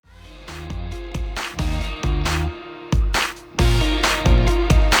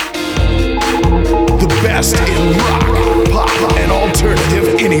rock, pop, and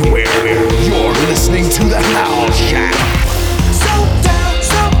alternative anywhere. You're listening to the House Shack. So down,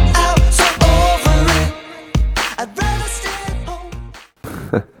 so out, so over it. I'd rather stay at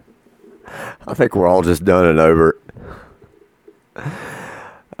home. I think we're all just done and over it.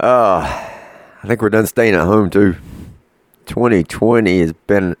 I think we're done staying at home too. 2020 has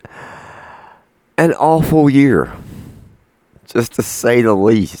been an awful year, just to say the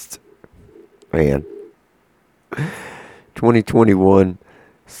least. Man, 2021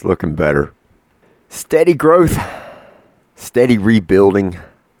 is looking better. Steady growth, steady rebuilding.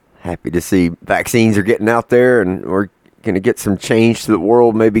 Happy to see vaccines are getting out there and we're going to get some change to the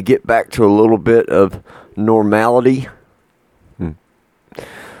world, maybe get back to a little bit of normality.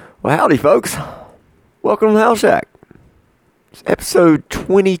 Well, howdy, folks. Welcome to the House Shack. It's episode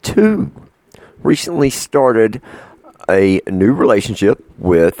 22. Recently started a new relationship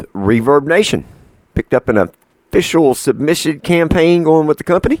with Reverb Nation. Picked up an official submission campaign going with the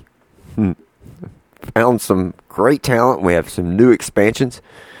company. Found some great talent. We have some new expansions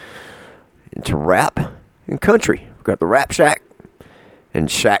into rap and country. We've got the Rap Shack and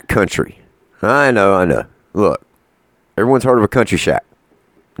Shack Country. I know. Look, everyone's heard of a country shack.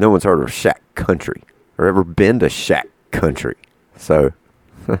 No one's heard of Shack Country or ever been to Shack Country. So,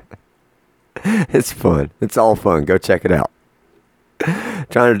 it's fun. It's all fun. Go check it out.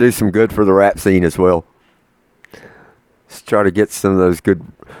 Trying to do some good for the rap scene as well. Let's try to get some of those good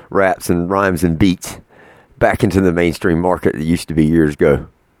raps and rhymes and beats back into the mainstream market that used to be years ago.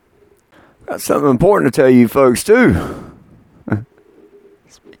 Got something important to tell you folks too.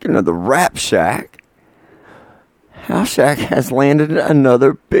 Speaking of the Rap Shack, House Shack has landed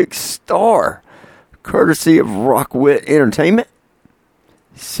another big star, courtesy of Rockwit Entertainment.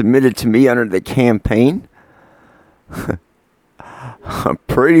 Submitted to me under the campaign. A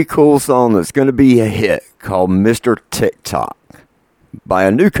pretty cool song that's going to be a hit called Mr. TikTok by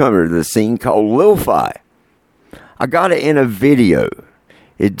a newcomer to the scene called Lil Fi. I got it in a video.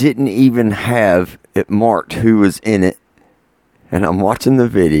 It didn't even have it marked who was in it. And I'm watching the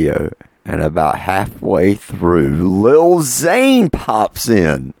video. And about halfway through, Lil Zane pops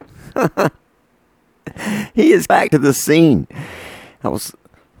in. He is back to the scene. I was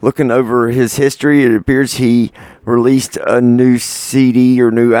looking over his history. It appears he released a new CD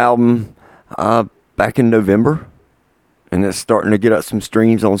or new album back in November. And it's starting to get up some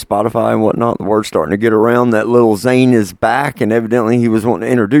streams on Spotify and whatnot. The word's starting to get around that Lil Zane is back. And evidently he was wanting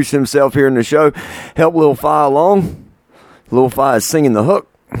to introduce himself here in the show. Help Lil Fi along. Lil Fi is singing the hook,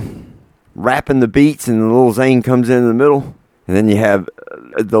 rapping the beats, and Lil Zane comes in the middle. And then you have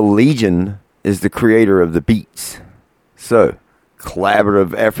the Legion is the creator of the beats. So,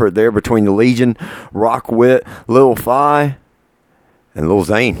 collaborative effort there between the Legion, Rockwit, Lil Fi, and Lil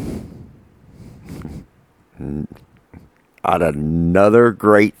Zane. Got another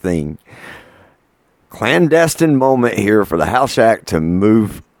great thing. Clandestine moment here for the House Shack to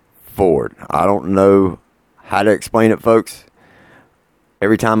move forward. I don't know how to explain it, folks.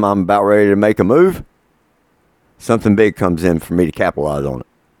 Every time I'm about ready to make a move, something big comes in for me to capitalize on it.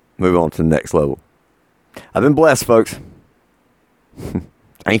 Move on to the next level. I've been blessed, folks.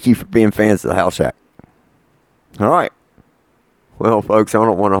 Thank you for being fans of the House Shack. All right. Well, folks, I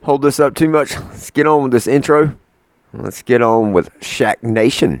don't want to hold this up too much. Let's get on with this intro. Let's get on with Shack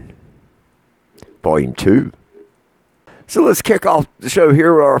Nation, Volume 2. So let's kick off the show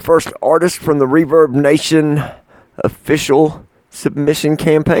here with our first artist from the Reverb Nation official submission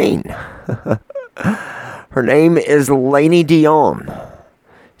campaign. Her name is Lainey Dion.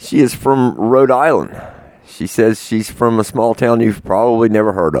 She is from Rhode Island. She says she's from a small town you've probably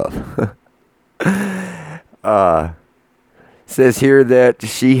never heard of. Says here that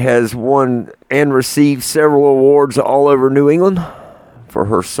she has won and received several awards all over New England for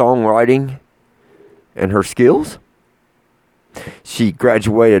her songwriting and her skills. She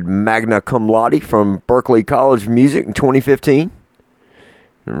graduated magna cum laude from Berklee College of Music in 2015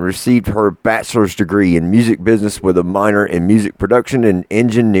 and received her bachelor's degree in music business with a minor in music production and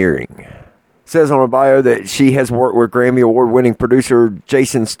engineering. Says on her bio that she has worked with Grammy Award-winning producer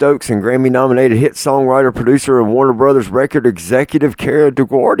Jason Stokes and Grammy-nominated hit songwriter, producer, and Warner Brothers record executive Kara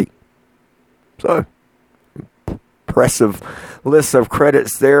DuGuardi. So, impressive list of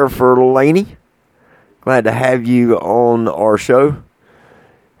credits there for Lainey. Glad to have you on our show.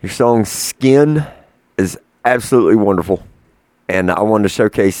 Your song Skin is absolutely wonderful. And I wanted to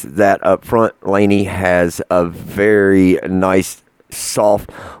showcase that up front. Lainey has a very nice, soft,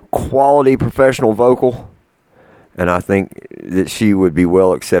 quality professional vocal. And I think that she would be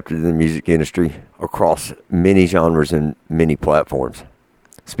well accepted in the music industry across many genres and many platforms.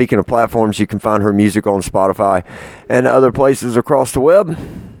 Speaking of platforms, you can find her music on Spotify and other places across the web.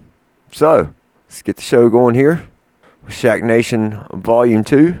 So, let's get the show going here with Shack Nation Volume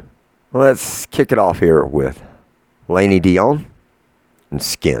 2. Let's kick it off here with Lainey Dion and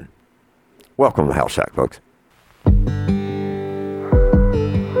Skin. Welcome to House Shack, folks.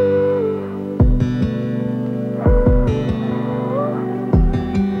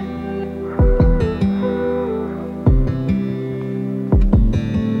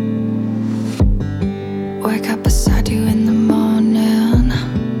 Wake up beside you in the morning,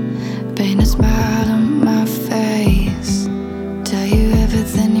 paint a smile on my face, tell you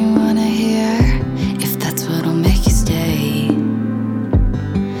everything you wanna hear, if that's what'll make you stay.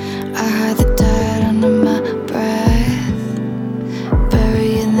 I hide the dirt under my breath,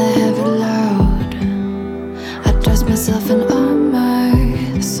 burying the heavy load. I dress myself in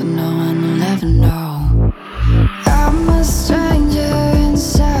armor, so no one will ever know. I'm a stranger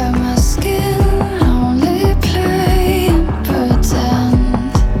inside my skin.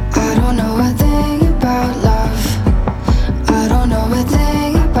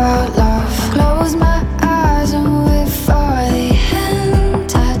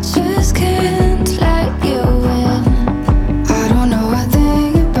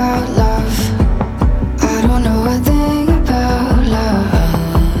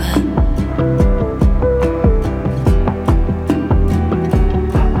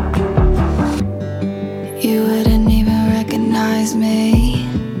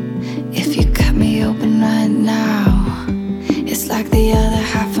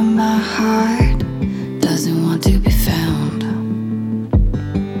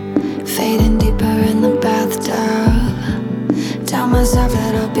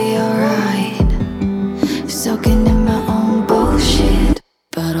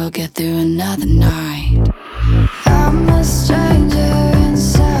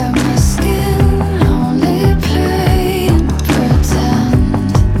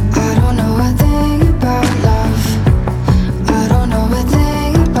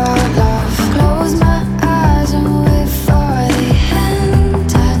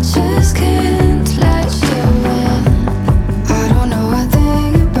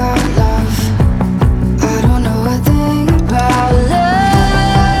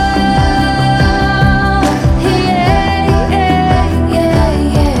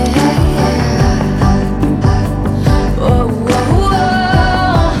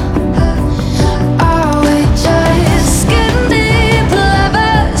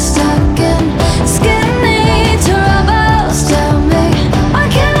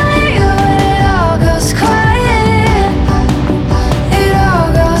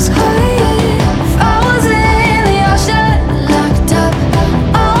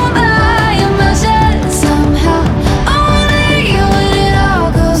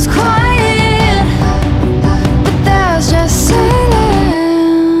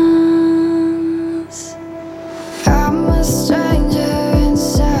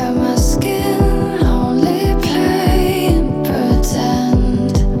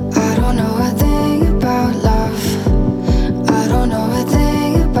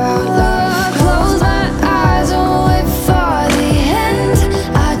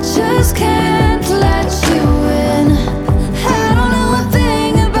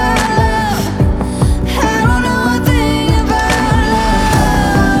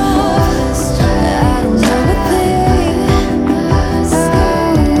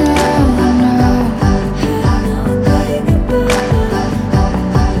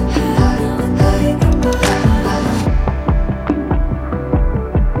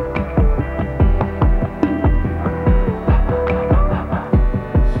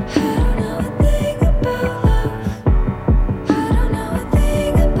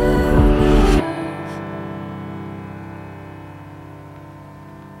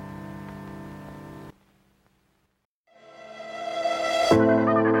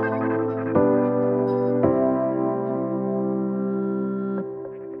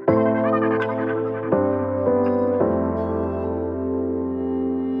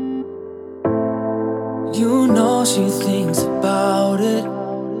 You know she thinks about it,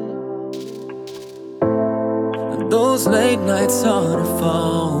 and those late nights on her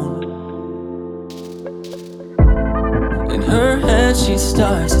phone. In her head she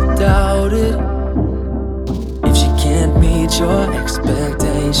starts to doubt it. If she can't meet your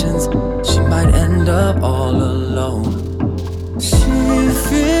expectations, she might end up all alone. She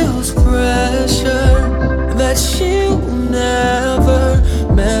feels pressure that she'll never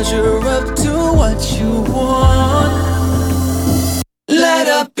measure up to what you want. Let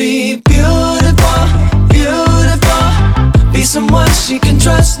her be beautiful, beautiful. Be someone someone she can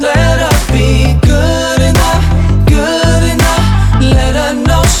trust. Let her be good enough, good enough. Let her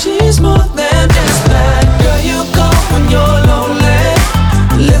know she's more than just that. Girl, you go when you're lonely.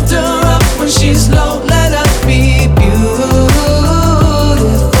 Lift her up when she's low. Let her be beautiful.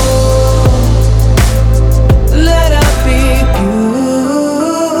 Let her be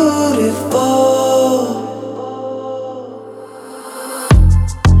beautiful.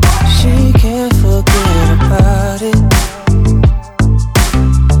 She can't forget about it.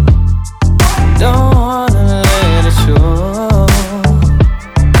 Don't wanna let it show.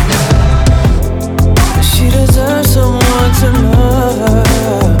 She deserves someone to love her.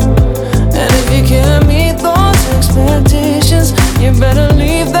 And if you can't meet those expectations, you better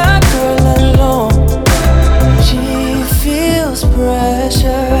leave that girl alone. She feels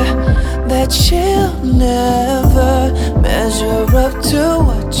pressure that she'll never measure up to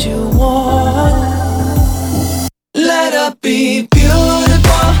what you want. Let her be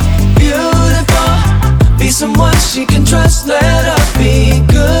beautiful, beautiful. Be someone she can trust. Let her be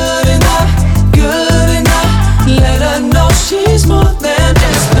good enough, good enough. Let her know she's more than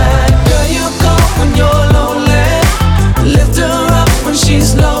just that. Girl, you go when you're lonely. Lift her up when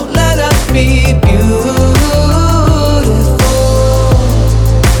she's low. Let her be beautiful.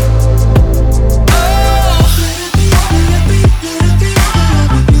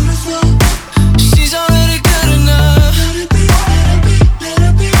 She's already good enough,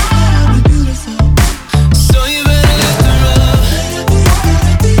 so you better lift her up.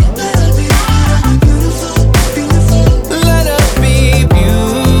 Let her be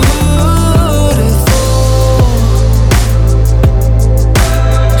beautiful.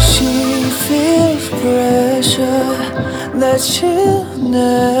 She feels pressure that she'll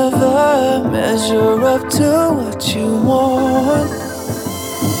never measure up to what you want.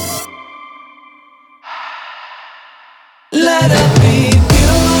 Let her be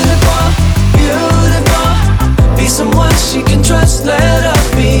beautiful, beautiful. Be someone she can trust. Let her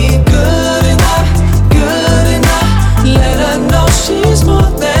be good enough, good enough. Let her know she's more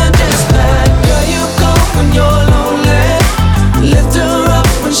than just that. Girl, you go when you're lonely. Lift her up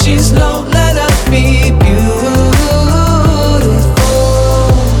when she's low. Let her be beautiful.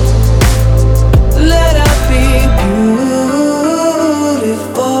 Let her be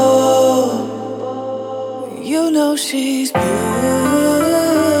beautiful. You know she's beautiful.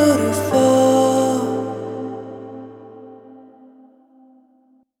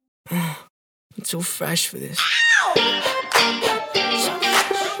 I'm too fresh for this.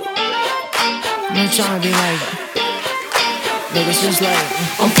 I'm not trying to be like, but it's just like,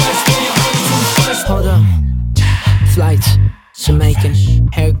 I'm fresh. Hold up. Flights, Jamaican,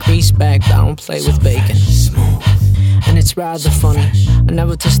 hair greased back, I don't play with bacon. Smooth. And it's rather funny, I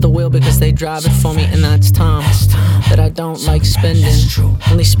never touch the wheel because they drive it for me. And that's time that I don't like spending.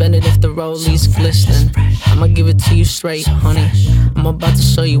 Only spend it if the rollies glistening. I'ma give it to you straight, honey. I'm about to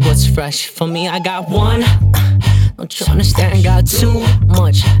show you what's fresh. For me, I got one. Don't you understand? Got too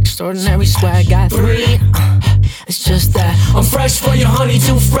much extraordinary swag. Got three. It's just that I'm fresh for your honey,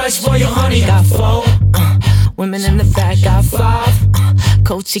 too fresh for your honey. Got four. Women in the back, got five.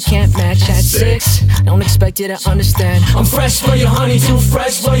 Coats you can't match at six. Don't expect you to understand. I'm fresh for your honey, too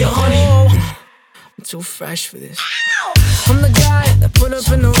fresh for your honey. I'm too fresh for this. I'm the guy that put up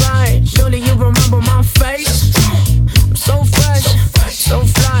in the ride. Surely you remember my face. I'm so fresh, so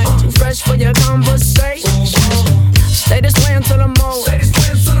fly, too fresh for your conversation. Stay this way until I'm old.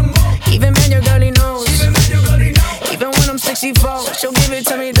 Even when your girlie knows. Even when I'm 64, she'll give it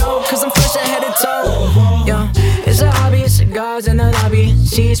to me though, cause I'm fresh head to toe. Yeah, it's a hobby, cigars in the lobby,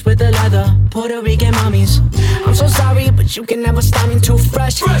 sheets with the leather, Puerto Rican mommies. I'm so sorry, but you can never stop me. Too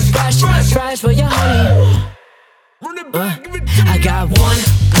fresh, fresh for your honey. I got one,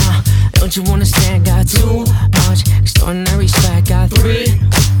 don't you understand? Got too much extraordinary swag. Got three,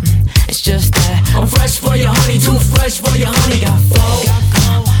 it's just that I'm fresh for your honey, too fresh for your honey. Got four,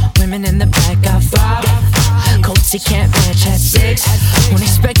 women in the back. Got five, coats you can't match at six. Won't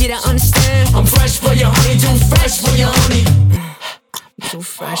expect you to understand. I'm fresh for your honey, too fresh for your honey. I'm too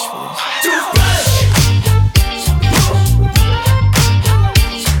fresh for this. Too fresh.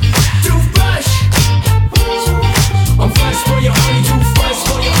 Too fresh. I'm fresh for your honey, too fresh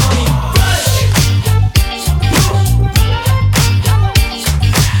for your honey. Fresh.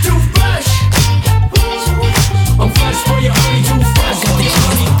 Too fresh. I'm fresh for your honey, too fresh for your honey. I got the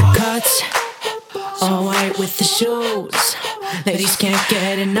jeans with the cuts, all white with the shoes. Ladies can't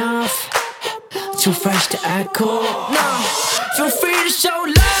get enough. Too fresh to act cool. No, feel free to show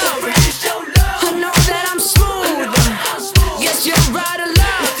love. I know that I'm smooth. Yes, you're right, I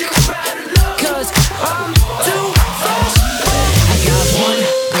love. Cause I'm too fresh.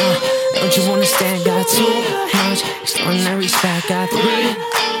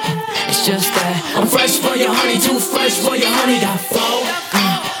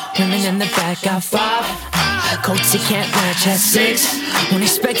 like got 5. Coats you can't match at 6. Won't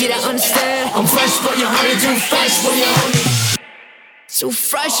expect you to understand. I'm fresh for your honey, too fresh for your honey. Too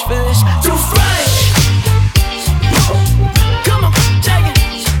fresh for this, too fresh. Come on, take it.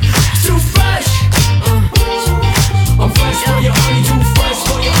 Too fresh. I'm fresh for your honey, too fresh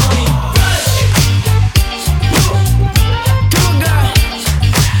for your honey. Fresh. Come on, girl.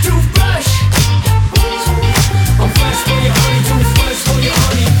 Too fresh. I'm fresh for your honey, too fresh for your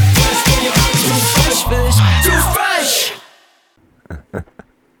honey. Fresh for your honey, too fresh for this, too fresh.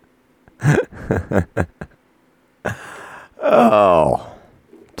 Oh,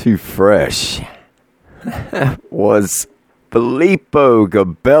 too fresh. Was Filippo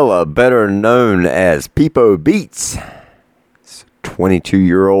Gabella, better known as Peepo Beats. He's a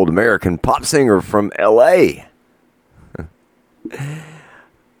 22-year-old American pop singer from L.A.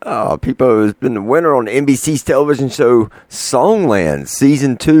 Peepo has been the winner on NBC's television show Songland,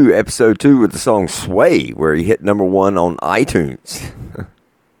 Season 2, Episode 2, with the song Sway, where he hit number 1 on iTunes.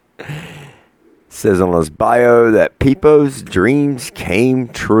 Says on his bio that Peepo's dreams came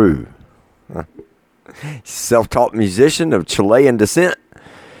true. Self-taught musician of Chilean descent.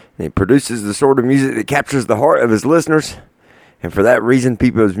 And he produces the sort of music that captures the heart of his listeners. And for that reason,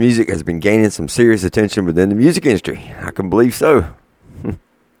 Peepo's music has been gaining some serious attention within the music industry. I can believe so.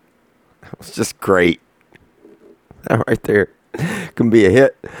 It's just great. That right there can be a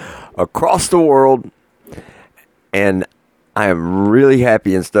hit across the world. And I am really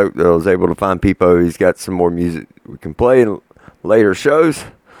happy and stoked that I was able to find Peepo. He's got some more music we can play in later shows.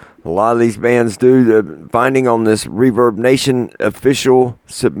 A lot of these bands do the finding on this Reverb Nation official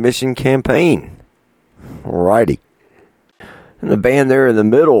submission campaign. Alrighty. And the band there in the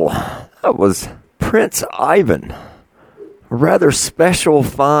middle, that was Prince Ivan. A rather special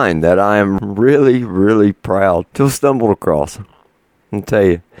find that I am really, really proud to have stumbled across. I'll tell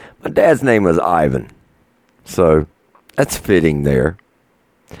you, my dad's name was Ivan. So, that's fitting there.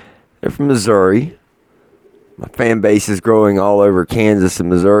 They're from Missouri. My fan base is growing all over Kansas and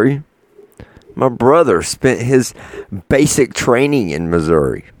Missouri. My brother spent his basic training in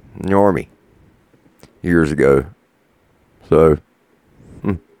Missouri, in the Army, years ago. So,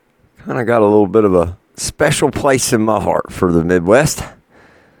 kind of got a little bit of a special place in my heart for the Midwest.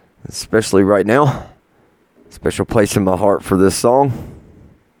 Especially right now. Special place in my heart for this song.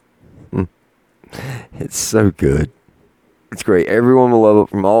 It's so good. It's great. Everyone will love it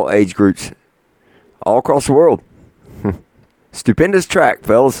from all age groups. All across the world. Stupendous track,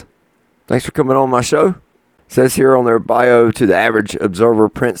 fellas. Thanks for coming on my show. It says here on their bio, to the average observer,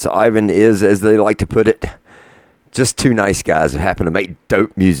 Prince Ivan is, as they like to put it, just two nice guys who happen to make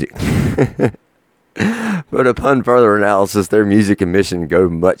dope music. But upon further analysis, their music and mission go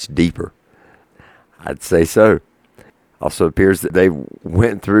much deeper. I'd say so. Also appears that they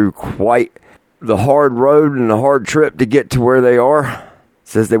went through quite the hard road and the hard trip to get to where they are.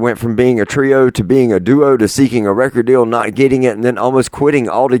 Says they went from being a trio to being a duo to seeking a record deal, not getting it, and then almost quitting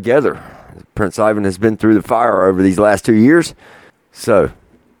altogether. Prince Ivan has been through the fire over these last 2 years. So,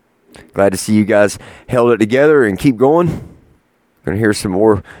 glad to see you guys held it together and keep going. Going to hear some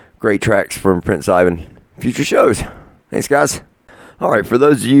more great tracks from Prince Ivan in future shows. Thanks, guys. All right, for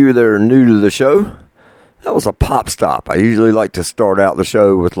those of you that are new to the show, that was a pop stop. I usually like to start out the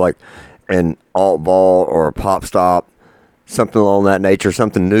show with like an alt ball or a pop stop, something along that nature,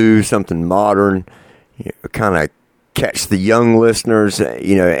 something new, something modern, kind of catch the young listeners,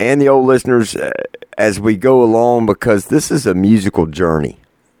 and the old listeners as we go along, because this is a musical journey.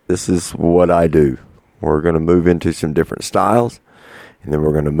 This is what I do. We're going to move into some different styles, and then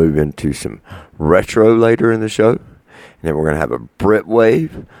we're going to move into some retro later in the show, and then we're going to have a Brit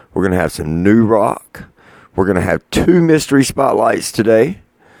wave. We're going to have some new rock. We're going to have 2 mystery spotlights today.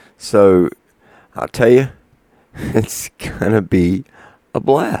 So, I'll tell you, it's going to be a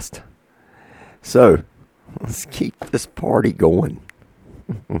blast. So, let's keep this party going.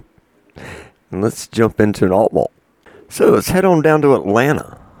 And let's jump into an alt ball. So, let's head on down to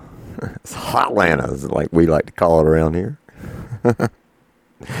Atlanta. It's Hotlanta, is like we like to call it around here.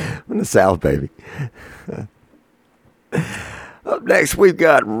 In the South, baby. Up next, we've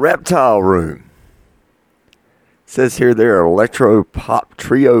got Reptile Room. It says here they're an electro-pop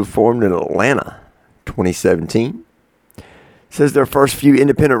trio formed in Atlanta, 2017. It says their first few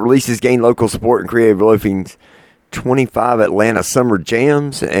independent releases gained local support and Creative Loafing's 25 Atlanta Summer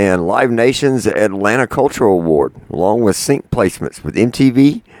Jams and Live Nation's Atlanta Cultural Award, along with sync placements with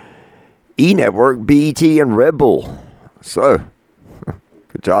MTV, E! Network, BET, and Red Bull. So,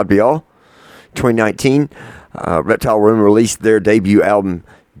 good job, y'all. 2019, Reptile Room released their debut album,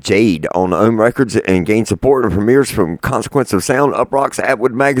 Jade on Ohm Records and gained support and premieres from Consequence of Sound, Uprocks,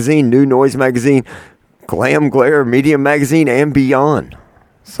 Atwood Magazine, New Noise Magazine, Glam Glare, Medium Magazine, and beyond.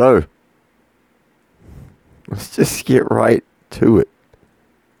 So, let's just get right to it.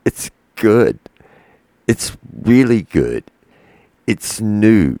 It's good. It's really good. It's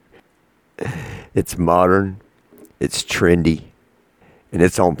new. It's modern. It's trendy. And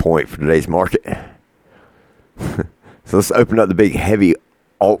it's on point for today's market. So let's open up the big heavy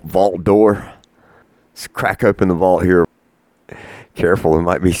alt vault door. Let's crack open the vault here. Careful, there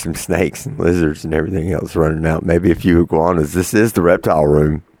might be some snakes and lizards and everything else running out. Maybe a few iguanas. This is the reptile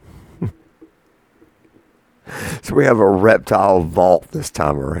room. So we have a reptile vault this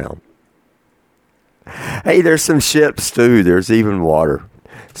time around. Hey, there's some ships too. There's even water.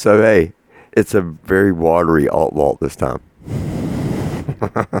 So hey, it's a very watery alt vault this time.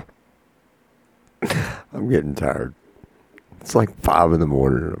 I'm getting tired. It's like 5 in the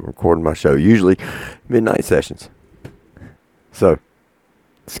morning and I'm recording my show. Usually midnight sessions. So,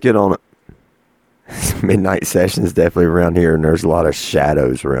 let's get on it. Midnight sessions definitely around here, and there's a lot of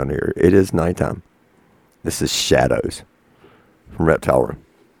shadows around here. It is nighttime. This is Shadows from Reptile Room,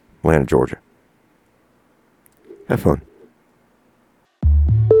 Atlanta, Georgia. Have fun.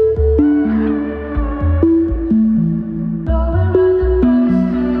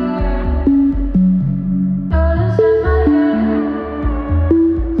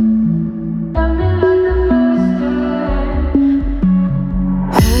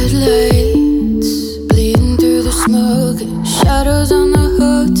 Headlights bleeding through the smoke, shadows on the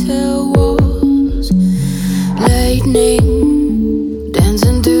hotel walls, lightning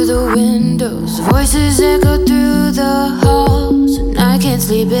dancing through the windows, voices echo through the halls, and I can't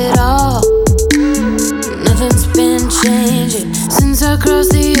sleep at all. Nothing's been changing since I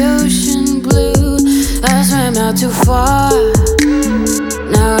crossed the ocean blue. I swam out too far,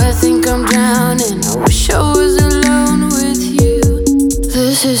 now I think I'm drowning. I wish I was alone with you.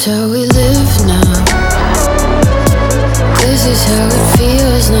 This is how we live now. This is how it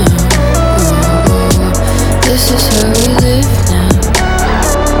feels now. This is how we live now.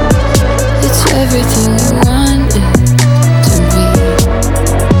 It's everything you want it to be.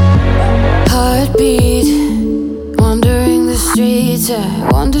 Heartbeat, wandering the streets. I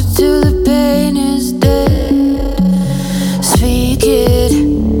wander till the pain is dead. Speak it,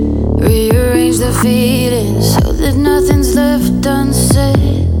 rearrange the feelings so that nothing's left unsaid.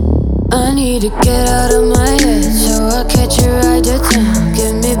 I need to get out of my head, so I'll catch a ride to town.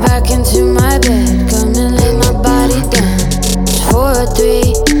 Get me back into my bed, come and lay my body down. It's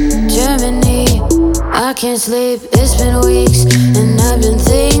 403, Germany. I can't sleep, it's been weeks, and I've been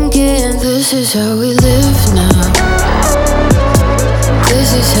thinking. This is how we live now.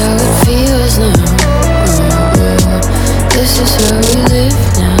 This is how it feels now. This is how we live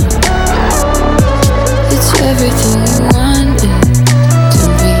now. It's everything you want it to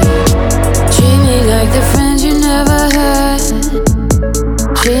be. Treat me like the friends you never had.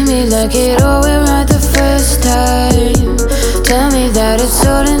 Treat me like it all went right the first time. Tell me that it's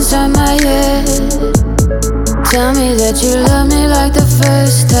all inside my head. Tell me that you love me like the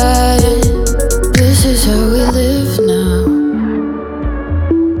first time. This is how we live now.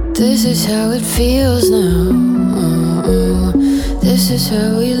 This is how it feels now. This is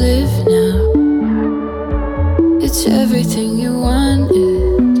how we live now. It's everything you want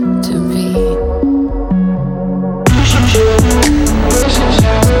it to be.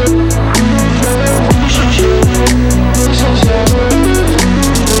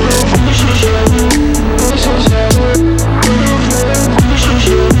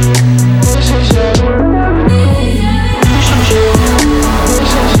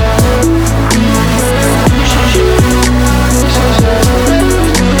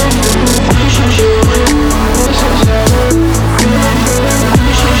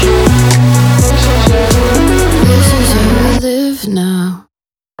 Now.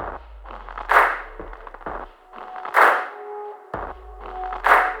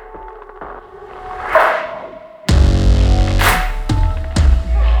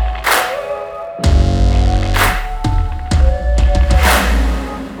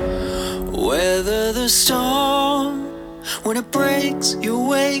 Weather the storm. When it breaks, you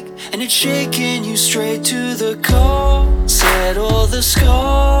wake, and it's shaking you straight to the core. Settle the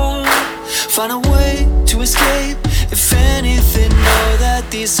score. Find a way to escape. If anything, know that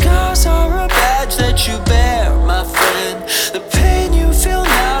these scars are a badge that you bear, my friend. The pain you feel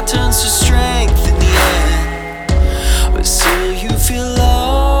now turns to strength in the end, but still you feel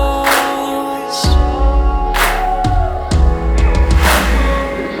lost.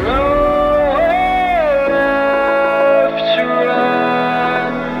 There's nowhere left to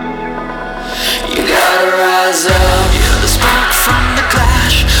run.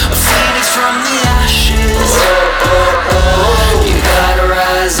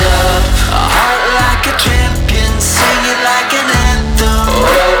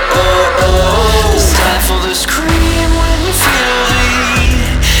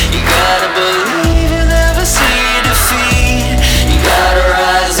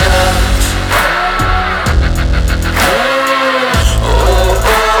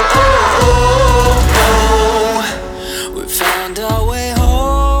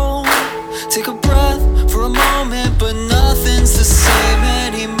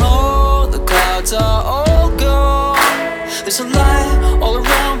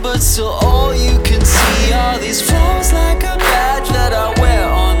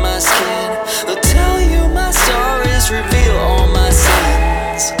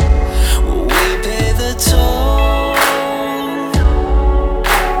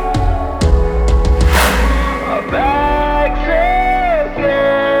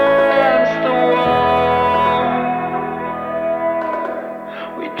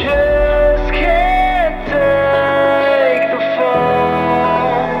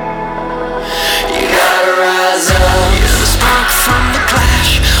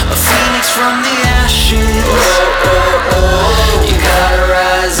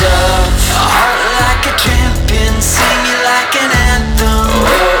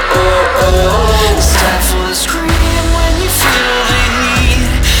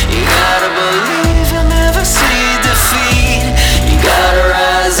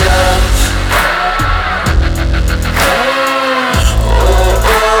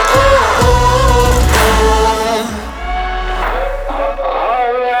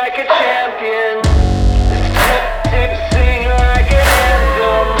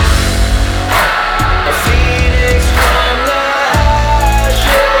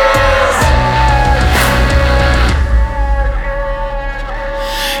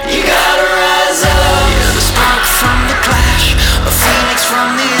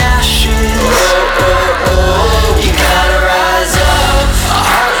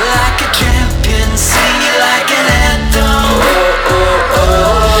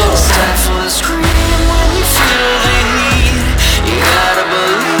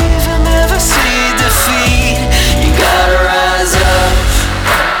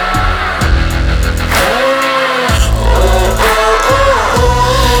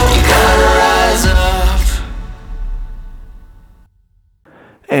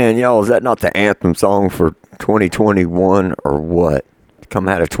 Y'all, is that not the anthem song for 2021 or what? Come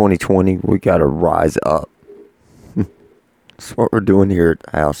out of 2020, we got to rise up. That's what we're doing here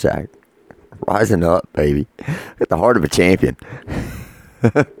at the House Shack. Rising up, baby. Got the heart of a champion.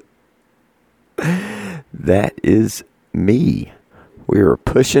 That is me. We are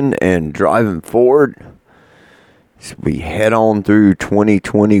pushing and driving forward. So we head on through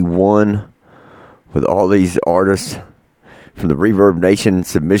 2021 with all these artists from the Reverb Nation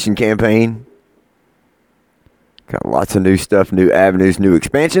submission campaign. Got lots of new stuff, new avenues, new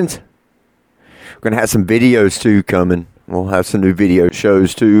expansions. We're going to have some videos too coming. We'll have some new video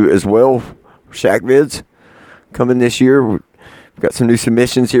shows too as well. Shack Vids coming this year. We've got some new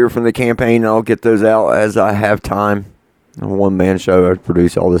submissions here from the campaign. I'll get those out as I have time. A one-man show. I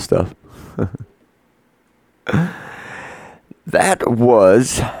produce all this stuff. That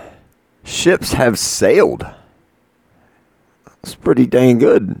was Ships Have Sailed. It's pretty dang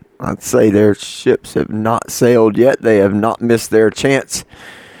good. I'd say their ships have not sailed yet. They have not missed their chance.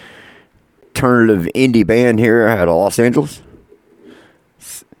 Alternative indie band here out of Los Angeles.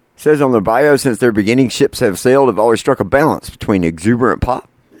 Says on their bio, since their beginning, Ships Have Sailed have always struck a balance between exuberant pop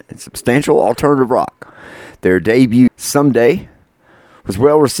and substantial alternative rock. Their debut, Someday, was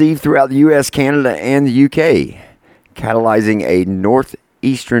well received throughout the U.S., Canada, and the U.K., catalyzing a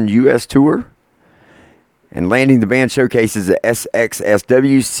northeastern U.S. tour and landing the band showcases at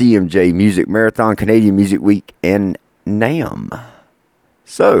SXSW, CMJ Music Marathon, Canadian Music Week, and NAMM.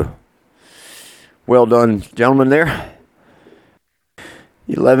 So, well done, gentlemen, there.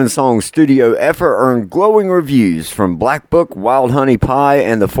 11-song studio effort earned glowing reviews from Black Book, Wild Honey Pie,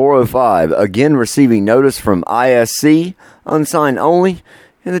 and the 405, again receiving notice from ISC, Unsigned Only,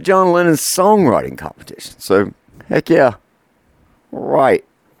 and the John Lennon Songwriting Competition. So, heck yeah. All right.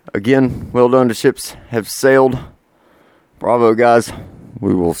 Again, well done to Ships Have Sailed. Bravo, guys.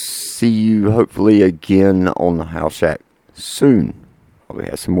 We will see you hopefully again on the House Shack soon. Probably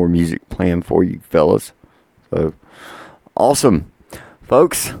have some more music planned for you fellas. So, awesome.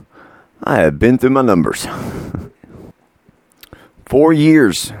 Folks, I have been through my numbers. 4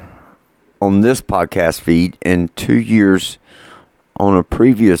 years on this podcast feed and 2 years on a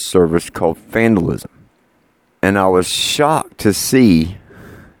previous service called Vandalism. And I was shocked to see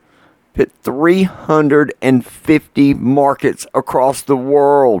hit 350 markets across the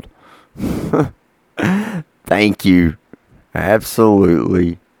world. Thank you.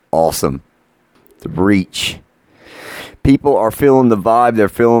 Absolutely awesome. The reach. People are feeling the vibe. They're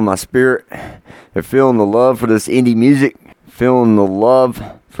feeling my spirit. They're feeling the love for this indie music. Feeling the love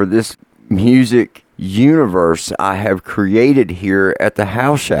for this music universe I have created here at the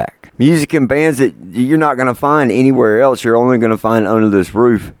House Shack. Music and bands that you're not going to find anywhere else. You're only going to find under this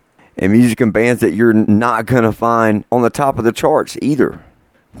roof. And music and bands that you're not going to find on the top of the charts either.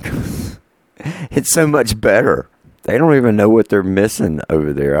 It's so much better. They don't even know what they're missing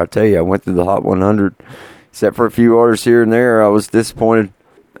over there. I tell you, I went through the Hot 100. Except for a few artists here and there, I was disappointed.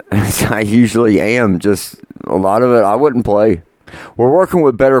 As I usually am. Just a lot of it I wouldn't play. We're working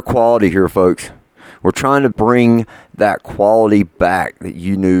with better quality here, folks. We're trying to bring that quality back that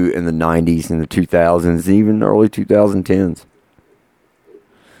you knew in the 90s and the 2000s, even early 2010s.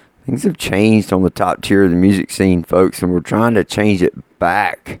 Things have changed on the top tier of the music scene, folks, and we're trying to change it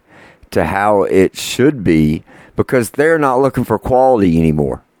back to how it should be because they're not looking for quality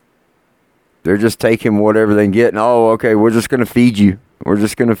anymore. They're just taking whatever they can get, and okay, we're just going to feed you. We're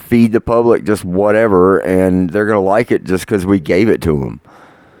just going to feed the public just whatever, and they're going to like it just because we gave it to them.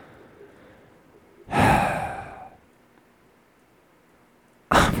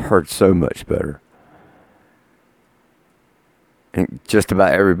 I've heard so much better. And just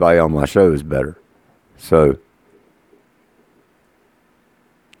about everybody on my show is better. So,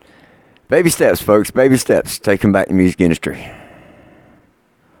 baby steps, folks. Baby steps. Taking back the music industry.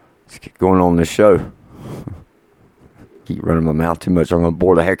 Let's get going on this show. Keep running my mouth too much. I'm going to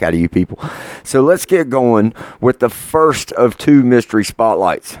bore the heck out of you people. So let's get going with the first of 2 mystery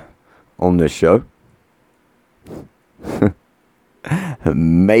spotlights on this show.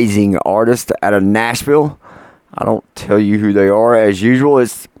 Amazing artist out of Nashville. I don't tell you who they are as usual.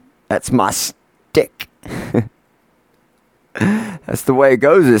 That's my stick. That's the way it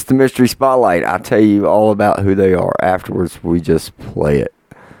goes. It's the mystery spotlight. I'll tell you all about who they are afterwards. We just play it.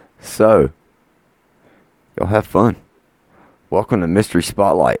 So, y'all have fun. Welcome to Mystery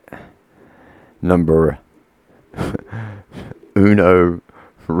Spotlight. Number Uno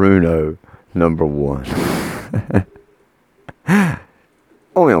Runo number 1.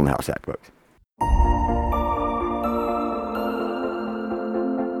 Only on the House Shack, folks.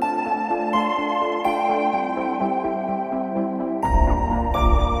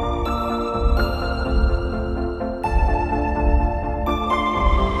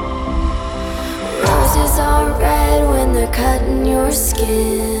 cut in your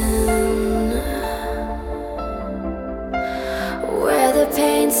skin. Where the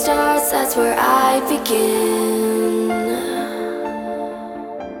pain starts, that's where I begin.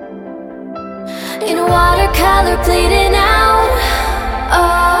 In watercolor bleeding out.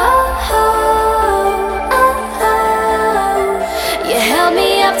 Oh, oh, oh, oh. You held me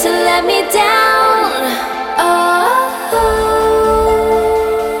up to let me down. Oh, oh.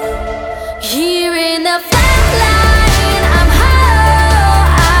 Here in the flatline, I'm whole.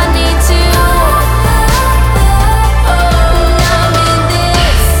 I need to numb in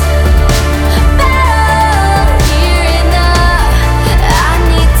this battle. Here in the, I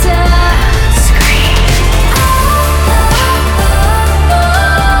need to scream.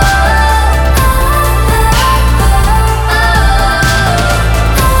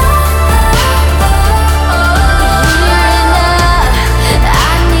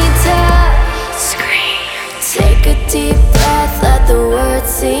 Take a deep breath, let the words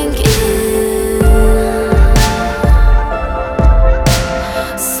sink in.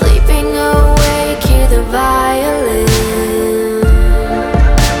 Sleeping awake, hear the violin.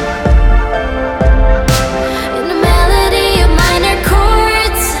 In a melody of minor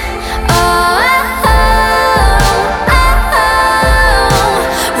chords. Oh, oh, oh, oh.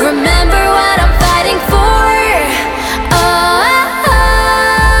 Remember what I'm fighting for. Oh, oh.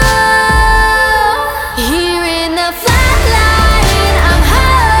 Here in the flatline, I'm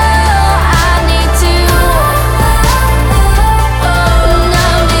whole.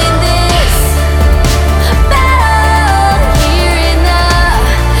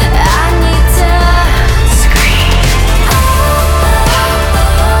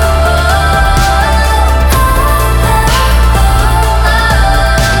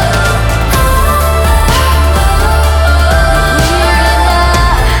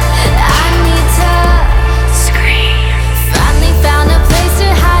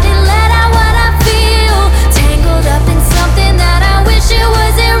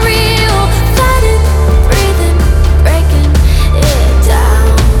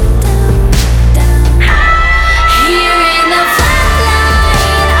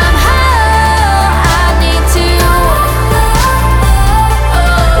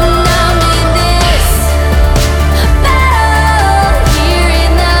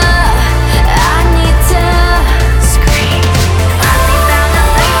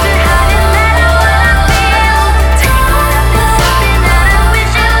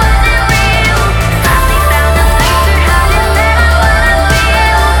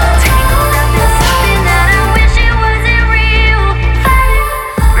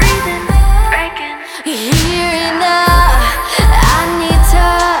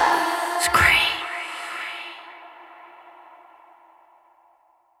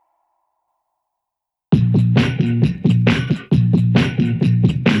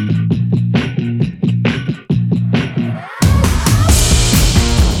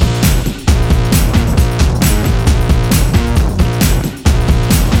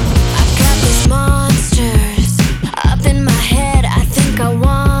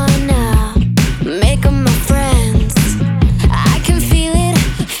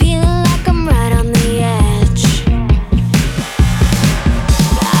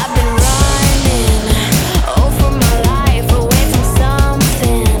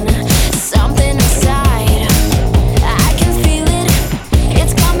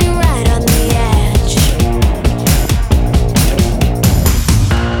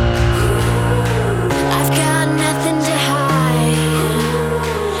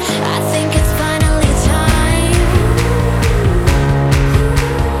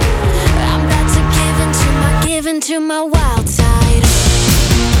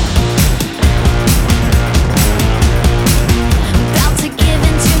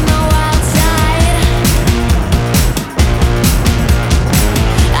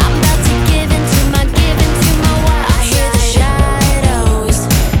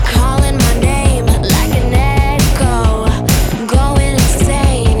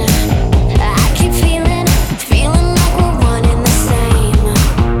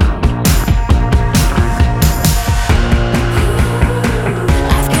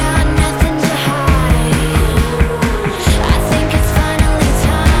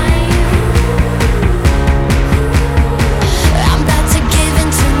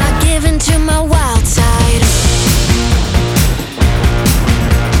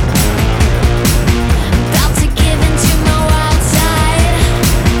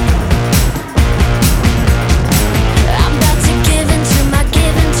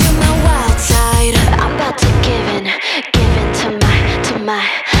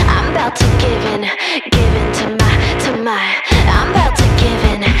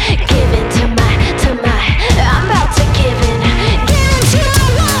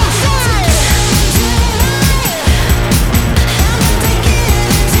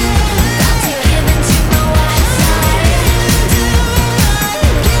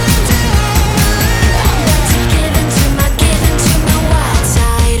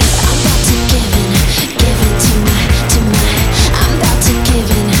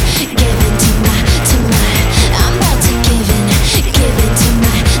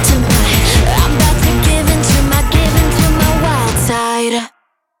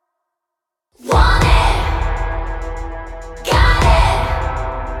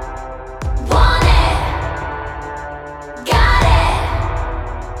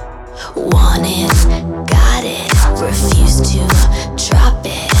 Want it, got it, refuse to drop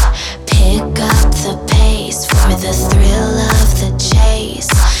it. Pick up the pace for the thrill of the chase.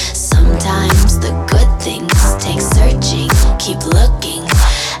 Sometimes the good things take searching, keep looking.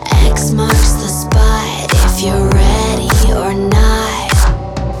 X marks the spot if you're ready or not.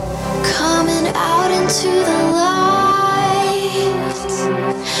 Coming out into the light,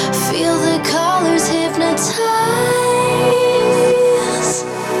 feel the colors hypnotize.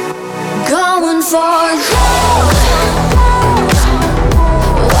 Going for gold,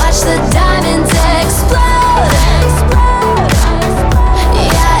 watch the diamonds explode.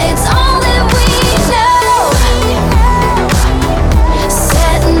 Yeah, it's all that we know.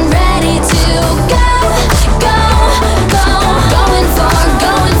 Setting ready to go, go, go. Going for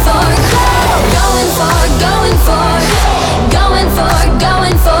gold, going for, going for, going for,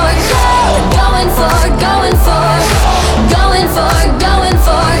 going for gold, going for, going for, going for, going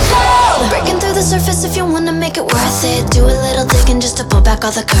for gold. Breaking through the surface if you wanna make it worth it. Do a little digging just to pull back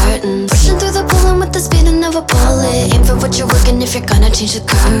all the curtains. Pushing through the pulling with the speed of a bullet. Aim for what you're working if you're gonna change the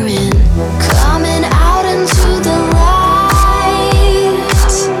current. Coming out into the light,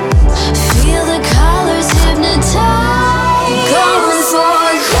 feel the colors hypnotize. Going for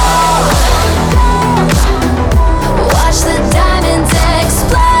gold, watch the diamonds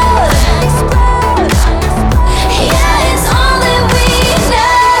explode. Yeah, it's all that we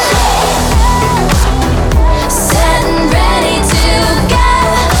know. Setting ready to go,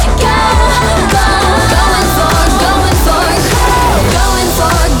 go, go. Going for, going for, going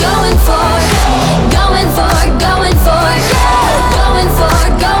for, going for, going for, going for, going for,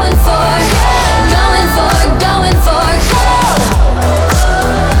 going for, going for, going for.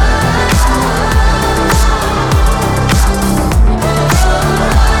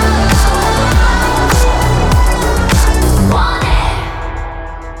 Want it,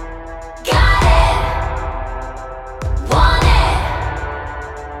 got it. Want it,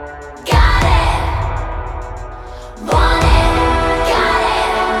 got it. Want it, got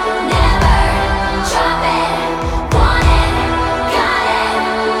it. Never drop it. Want it, got it,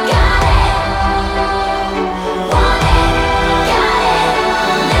 got it. Want it, got it.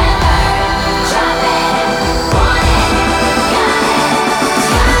 Never drop it. Want it, got it, got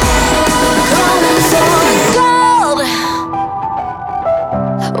it. Going for gold.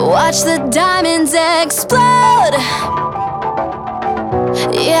 Watch the diamonds explode.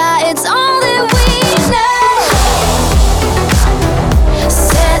 Yeah, it's all that we know.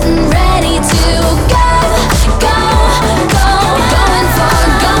 Setting ready to go, go, go. Going for,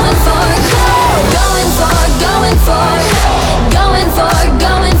 going for, going for, going for, going for, going for,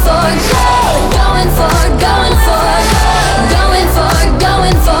 going for, going for, going for, going for. I'm going for gold,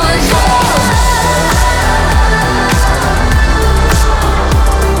 going for gold.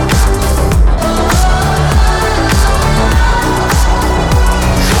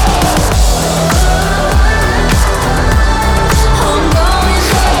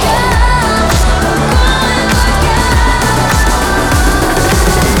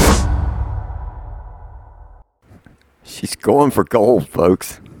 She's going for gold,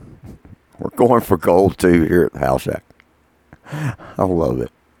 folks. We're going for gold too here at the House Shack. I love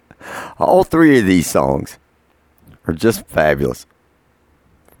it. All three of these songs are just fabulous.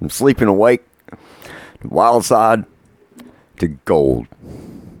 From Sleeping Awake to Wild Side to Gold.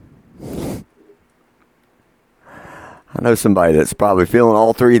 I know somebody that's probably feeling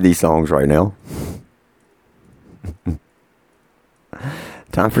all three of these songs right now.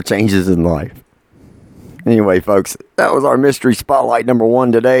 Time for changes in life. Anyway, folks, that was our Mystery Spotlight number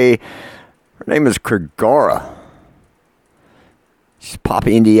 1 today. Her name is Krigara. She's a pop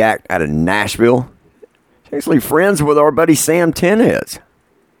indie act out of Nashville. She's actually friends with our buddy Sam Tenheads.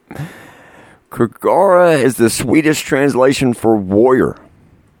 Krigara is the Swedish translation for warrior.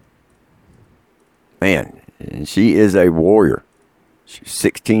 Man, and she is a warrior. She's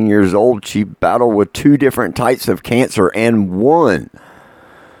 16 years old. She battled with 2 different types of cancer and won.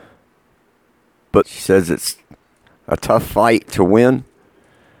 But she says it's a tough fight to win.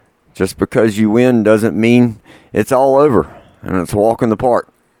 Just because you win doesn't mean it's all over and it's a walk in the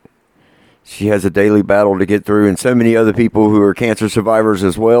park. She has a daily battle to get through, and so many other people who are cancer survivors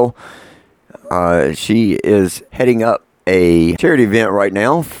as well. She is heading up a charity event right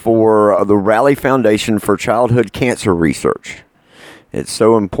now for the Rally Foundation for Childhood Cancer Research. It's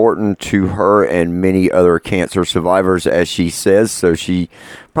so important to her and many other cancer survivors, as she says. So she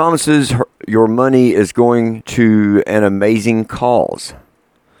promises your money is going to an amazing cause.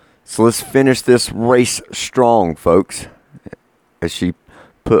 So let's finish this race strong, folks, as she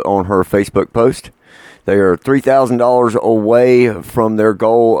put on her Facebook post. They are $3,000 away from their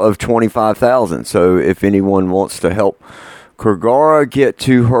goal of $25,000. So if anyone wants to help Kragara get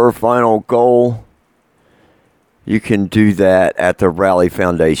to her final goal, you can do that at the Raleigh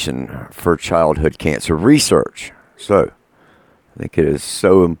Foundation for Childhood Cancer Research. So I think it is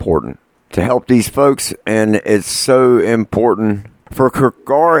so important to help these folks, and it's so important for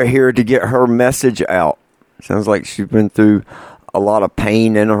Kragara here to get her message out. Sounds like she's been through a lot of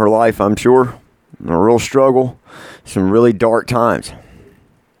pain in her life, I'm sure. A real struggle, some really dark times.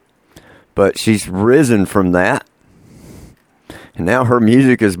 But she's risen from that. And now her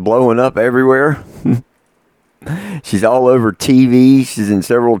music is blowing up everywhere. She's all over TV. She's in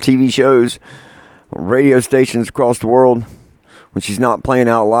several TV shows, radio stations across the world. When she's not playing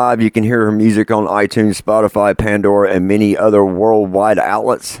out live, you can hear her music on iTunes, Spotify, Pandora, and many other worldwide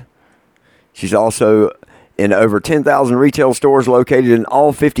outlets. She's also in over 10,000 retail stores located in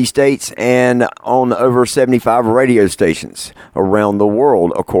all 50 states and on over 75 radio stations around the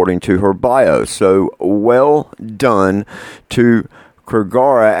world, according to her bio. So well done to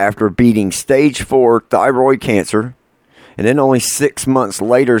Kragara after beating stage 4 thyroid cancer. And then only 6 months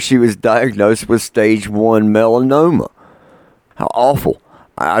later, she was diagnosed with stage 1 melanoma. How awful.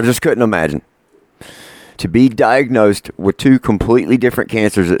 I just couldn't imagine. To be diagnosed with 2 completely different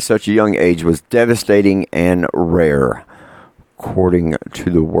cancers at such a young age was devastating and rare, according to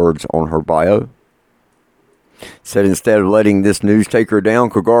the words on her bio. Said instead of letting this news take her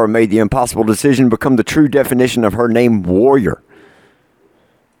down, Kragara made the impossible decision to become the true definition of her name, warrior.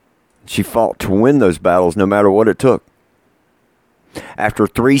 She fought to win those battles no matter what it took. After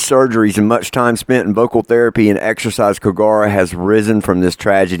 3 surgeries and much time spent in vocal therapy and exercise, Kragara has risen from this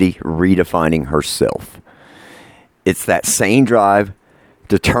tragedy, redefining herself. It's that same drive,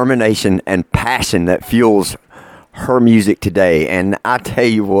 determination, and passion that fuels her music today. And I tell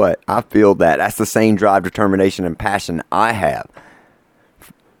you what, I feel that. That's the same drive, determination, and passion I have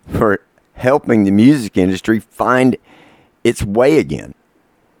for helping the music industry find its way again.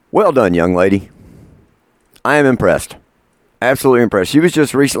 Well done, young lady. I am impressed. Absolutely impressed. She was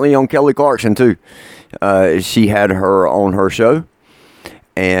just recently on Kelly Clarkson, too. She had her on her show,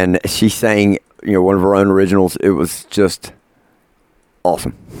 and she sang, one of her own originals. It was just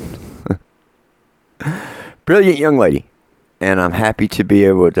awesome. Brilliant young lady. And I'm happy to be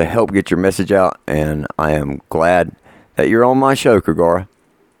able to help get your message out, and I am glad that you're on my show, Kragara.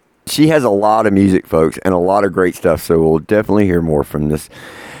 She has a lot of music, folks, and a lot of great stuff, so we'll definitely hear more from this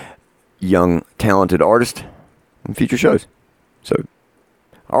young, talented artist in future shows. So,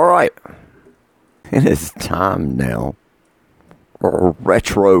 all right. It is time now for a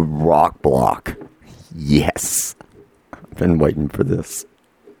retro rock block. Yes. I've been waiting for this.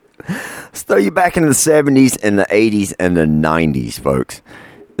 Let's throw you back into the 70s and the 80s and the 90s, folks.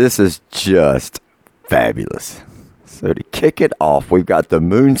 This is just fabulous. So to kick it off, we've got the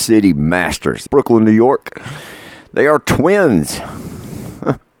Moon City Masters, Brooklyn, New York. They are twins.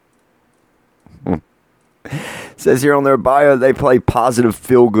 Says here on their bio, they play positive,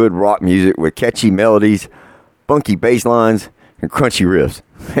 feel-good rock music with catchy melodies, funky bass lines, and crunchy riffs.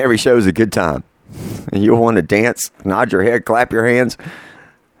 Every show is a good time. And you'll want to dance, nod your head, clap your hands.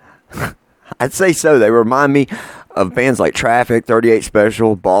 I'd say so. They remind me of bands like Traffic, 38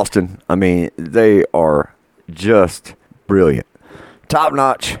 Special, Boston. I mean, they are just brilliant. Top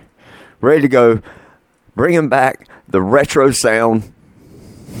notch. Ready to go. Bringing back the retro sound.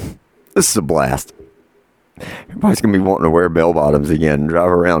 This is a blast. Everybody's going to be wanting to wear bell bottoms again and drive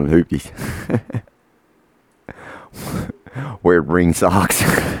around in hoopties. Wear ring socks.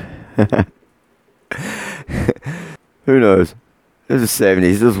 Who knows? This is the 70s.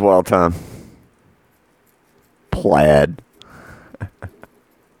 This is wild time. Plaid.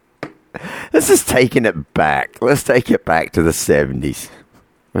 This is taking it back. Let's take it back to the 70s.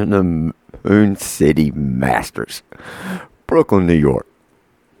 In the Moon City Masters. Brooklyn, New York.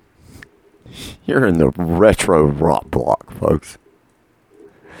 You're in the retro rock block, folks.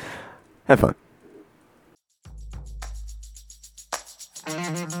 Have fun.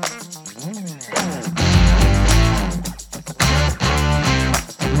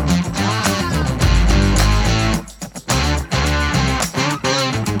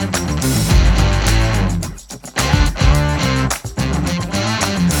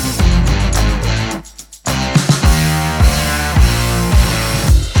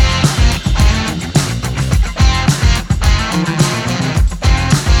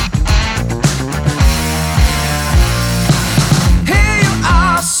 Here you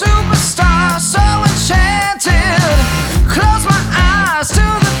are, superstar.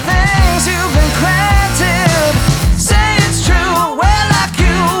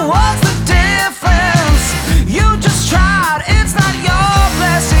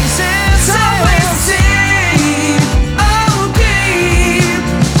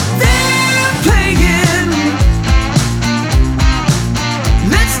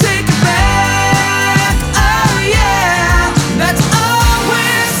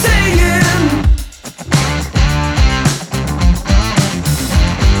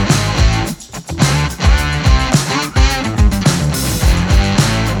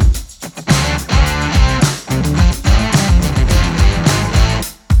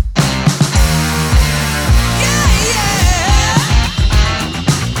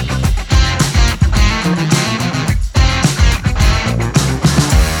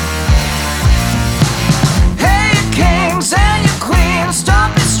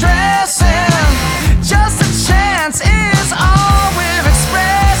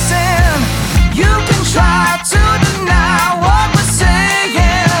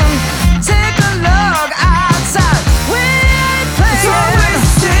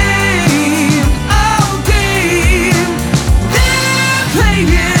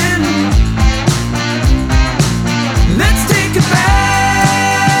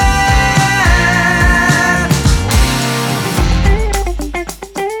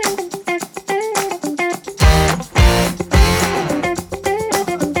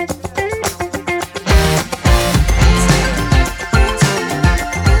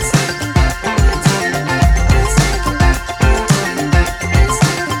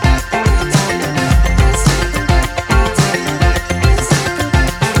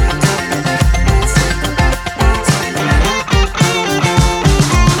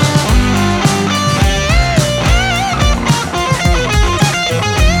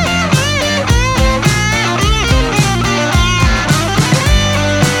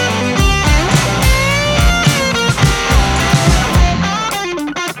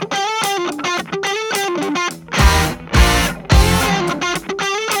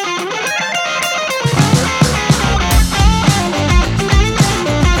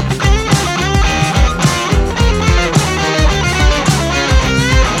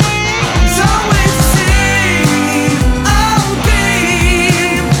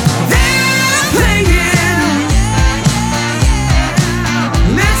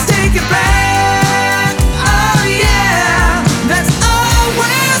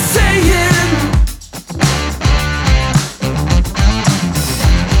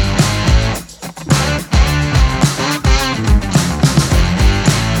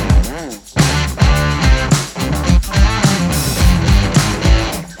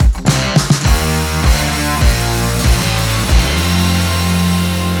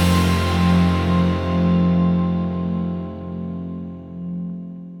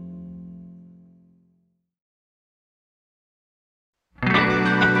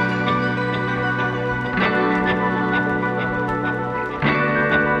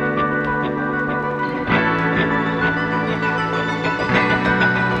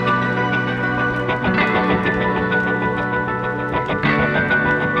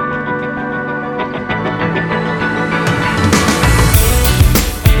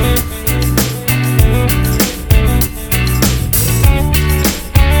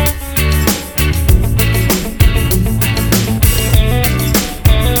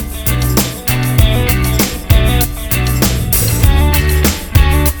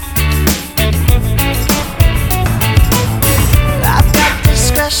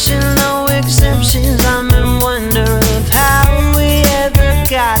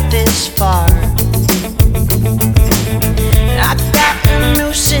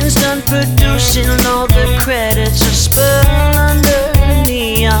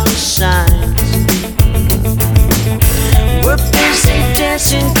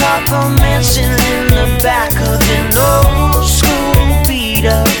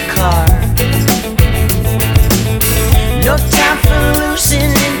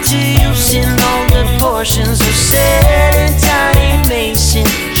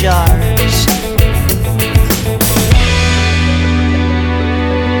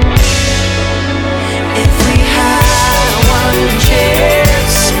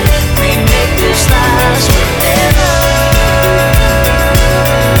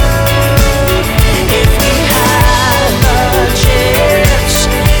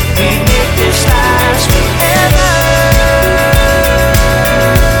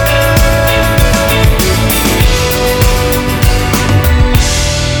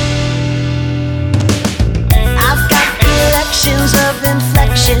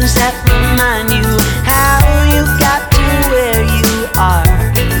 reflections that remind you how you got to where you are.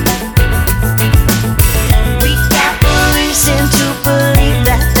 We got no reason to believe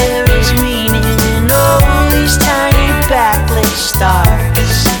that there is meaning in all these tiny backlit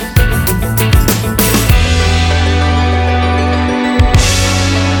stars.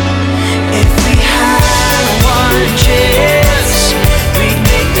 If we had one chance, we'd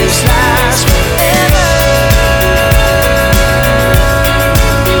make this last forever.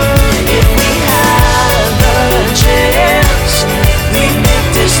 If we had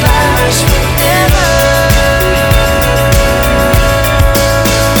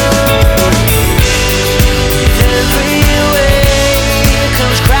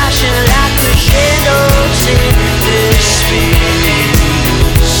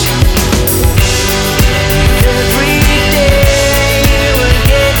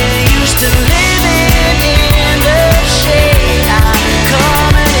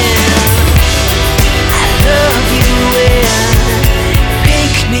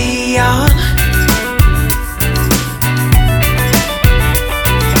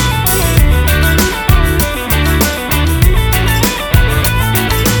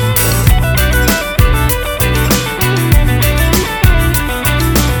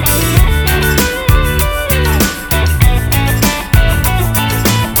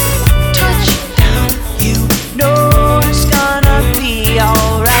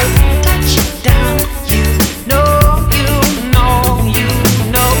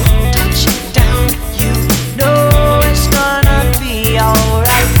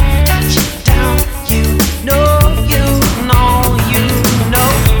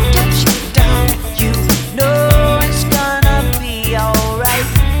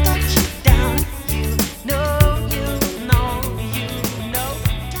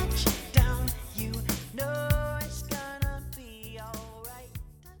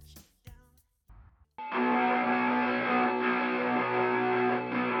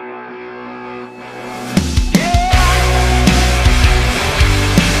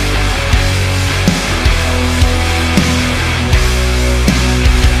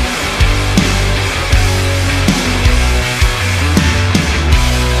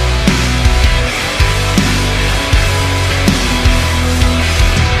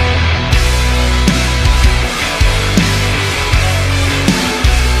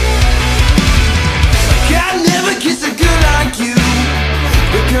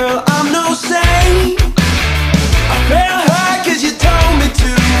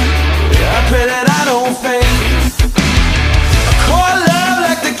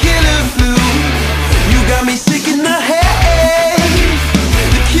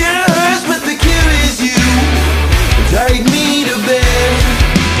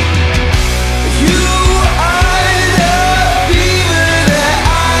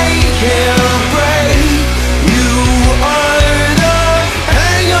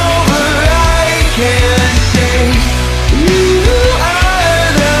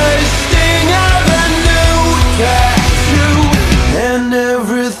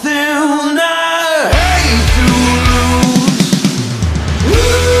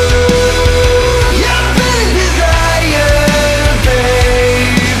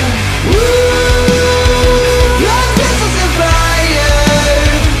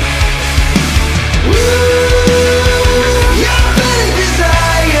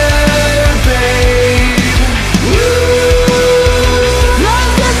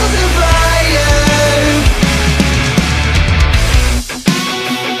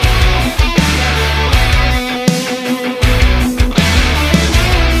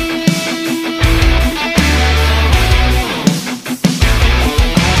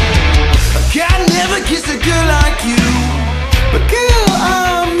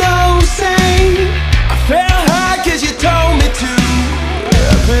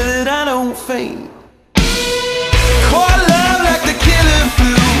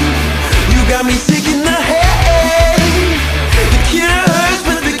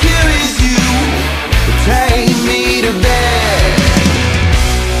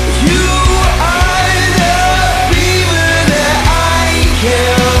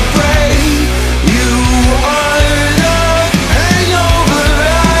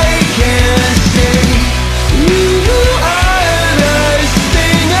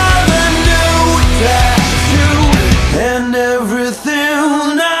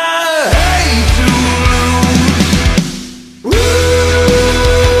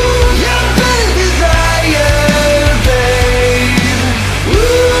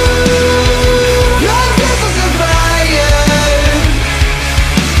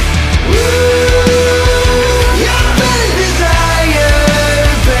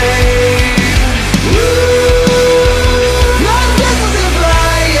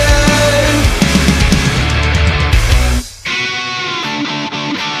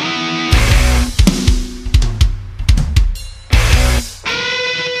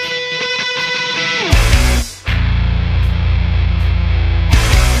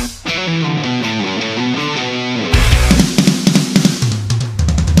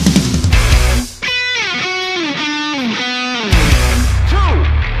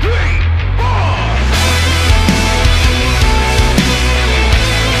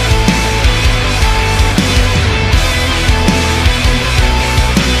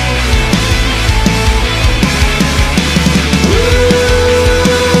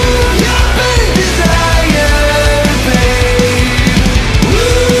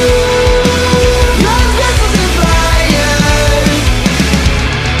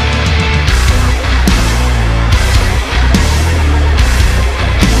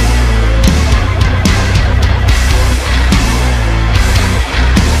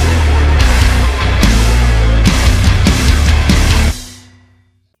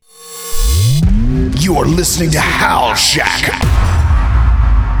listening to House Shack.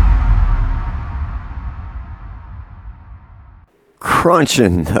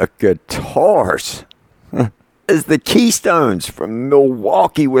 Crunching the guitars is the Keystones from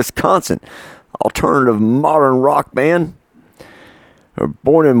Milwaukee, Wisconsin. Alternative modern rock band. They were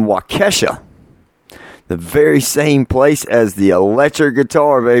born in Waukesha, the very same place as the electric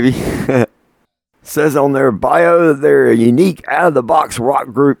guitar, baby. Says on their bio that they're a unique, out-of-the-box rock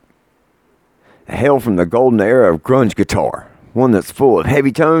group that hail from the golden era of grunge guitar. One that's full of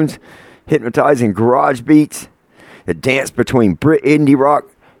heavy tones, hypnotizing garage beats that dance between Brit indie rock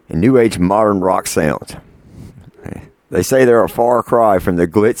and new age modern rock sounds. They say they're a far cry from the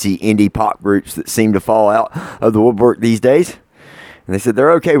glitzy indie pop groups that seem to fall out of the woodwork these days. And they said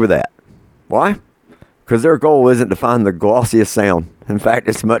they're okay with that. Why? Because their goal isn't to find the glossiest sound. In fact,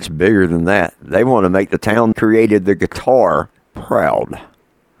 it's much bigger than that. They want to make the town created the guitar proud.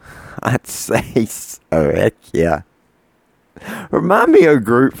 I'd say so. Heck yeah. Remind me of a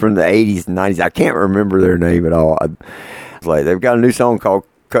group from the 80s and 90s. I can't remember their name at all. Like, they've got a new song called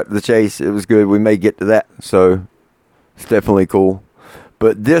Cut to the Chase. It was good. We may get to that. So it's definitely cool.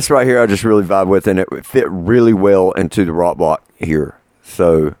 But this right here, I just really vibe with, and it fit really well into the rock block here.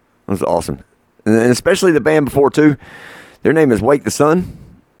 So it was awesome. And especially the band before, too. Their name is Wake the Sun,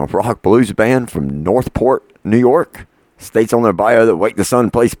 a rock blues band from Northport, New York. States on their bio that Wake the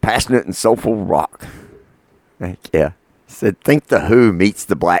Sun plays passionate and soulful rock. Heck yeah. Said, think the Who meets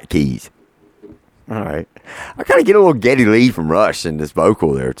the Black Keys. All right. I kind of get a little Geddy Lee from Rush in this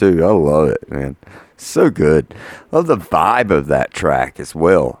vocal there, too. I love it, man. So good. Love the vibe of that track as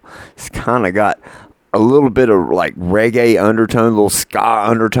well. It's kind of got a little bit of like reggae undertone, little ska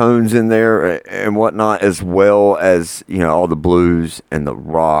undertones in there and whatnot, as well as, you know, all the blues and the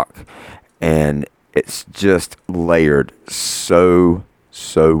rock. And it's just layered so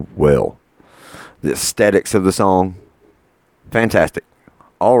well. The aesthetics of the song, fantastic.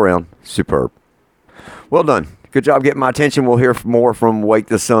 All around, superb. Well done. Good job getting my attention. We'll hear more from Wake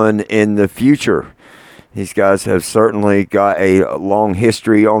the Sun in the future. These guys have certainly got a long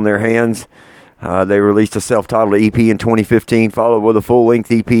history on their hands. They released a self-titled EP in 2015, followed with a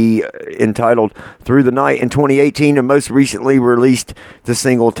full-length EP entitled Through the Night in 2018, and most recently released the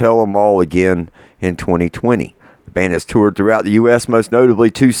single Tell 'Em All Again in 2020. The band has toured throughout the U.S., most notably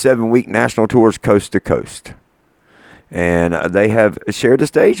 2 7-week national tours coast to coast. And they have shared the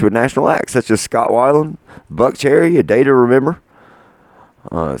stage with national acts such as Scott Weiland, Buck Cherry, A Day to Remember.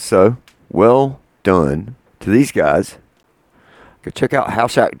 So, well done to these guys. Go check out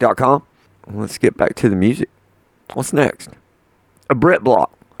houseshack.com. Let's get back to the music. What's next? A Brit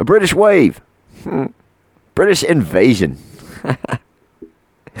block. A British wave. British invasion.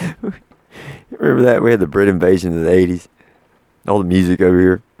 Remember that? We had the Brit invasion in the 80s. All the music over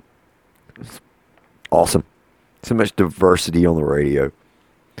here. It's awesome. So much diversity on the radio.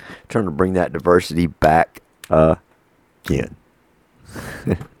 Trying to bring that diversity back again.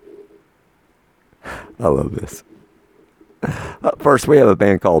 I love this. Up first, we have a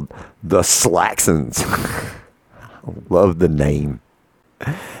band called The Slaxons. I love the name.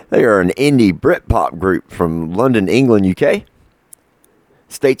 They are an indie Britpop group from London, England, UK.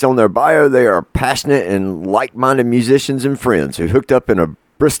 States on their bio they are passionate and like-minded musicians and friends who hooked up in a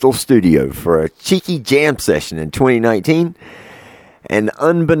Bristol studio for a cheeky jam session in 2019. And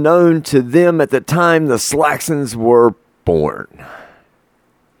unbeknown to them at the time, the Slaxons were born.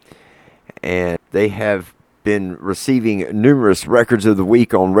 And they have been receiving numerous records of the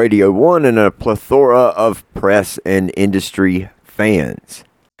week on Radio 1 and a plethora of press and industry fans.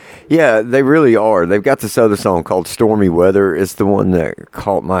 Yeah, they really are. They've got this other song called Stormy Weather. It's the one that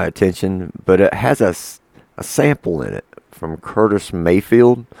caught my attention, but it has a sample in it from Curtis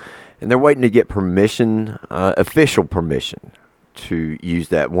Mayfield, and they're waiting to get permission, official permission, to use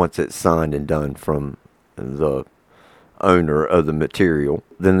that once it's signed and done from the owner of the material.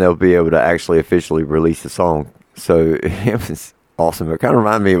 Then they'll be able to actually officially release the song. So it was awesome. It kind of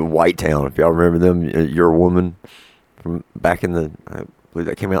reminded me of White Town, if y'all remember them. You're a Woman from back in the, I believe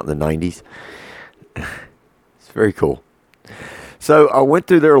that came out in the 90s. It's very cool. So I went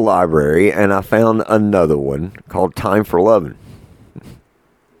through their library and I found another one called Time for Lovin'.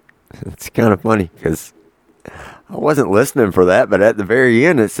 It's kind of funny because I wasn't listening for that, but at the very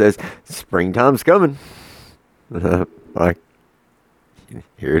end it says, springtime's coming. Like,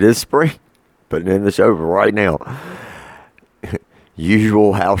 here it is, spring. Putting in the show right now.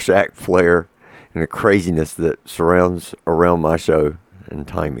 Usual House Shack flair and the craziness that surrounds around my show and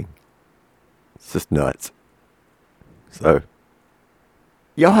timing. It's just nuts. So,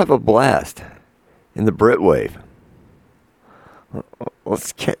 y'all have a blast in the Brit wave.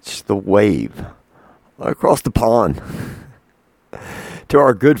 Let's catch the wave across the pond to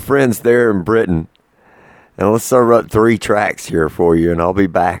our good friends there in Britain. And let's serve up 3 tracks here for you, and I'll be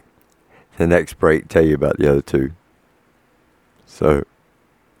back the next break to tell you about the other 2. So,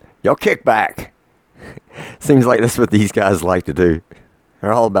 y'all kick back. Seems like that's what these guys like to do.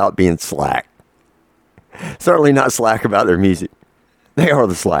 They're all about being slack. Certainly not slack about their music. They are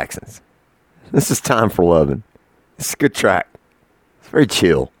the Slacksons. This is Time for Lovin'. It's a good track. It's very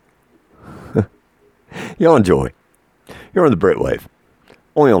chill. Y'all enjoy. You're on the Brit Wave.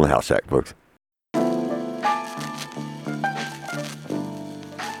 Only on the House Shack, folks.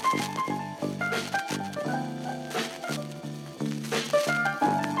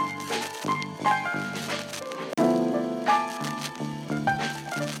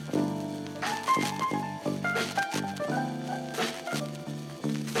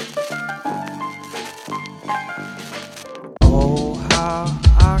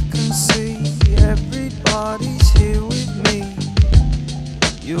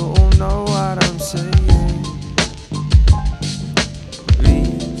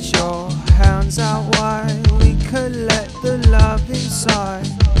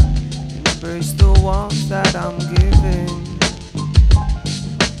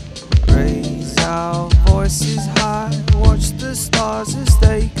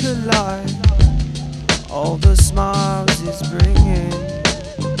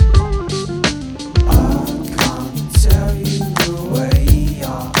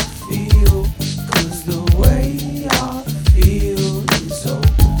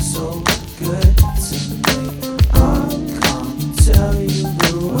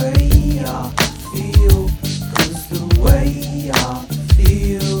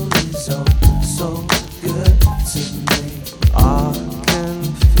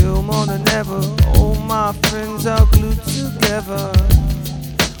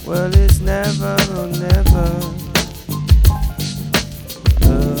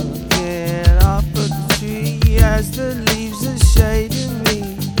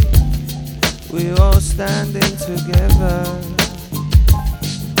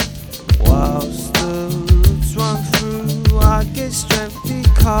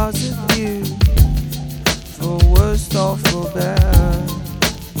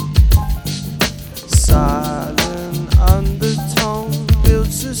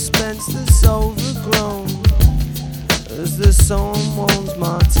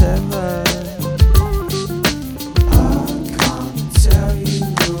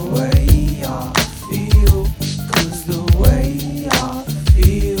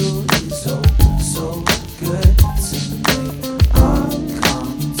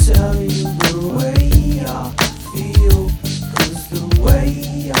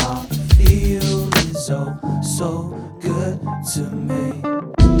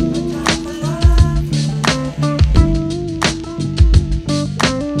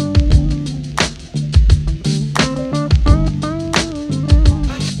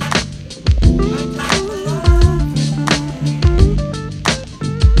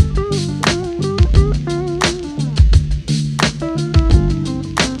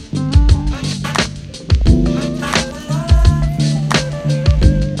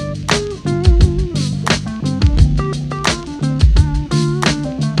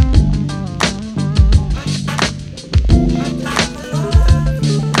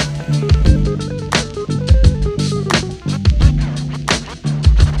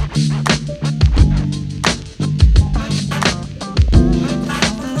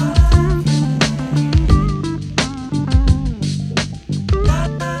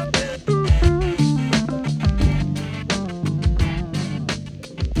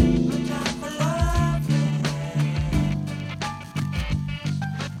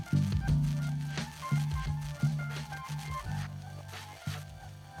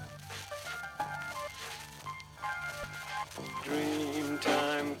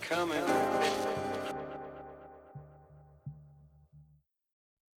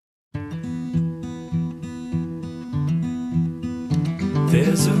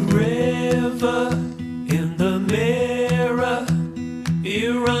 There's a river in the mirror.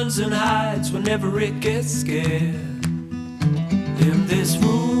 It runs and hides whenever it gets scared. In this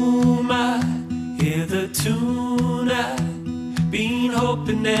room I hear the tune I've been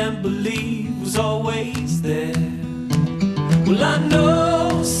hoping and believe was always there. Well, I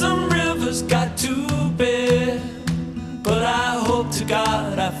know some rivers got too big, but I hope to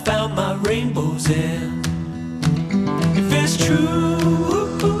God I found my rainbow's end. If it's true,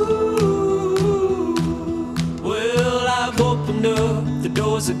 well, I've opened up the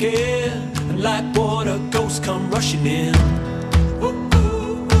doors again, and like water, ghosts come rushing in.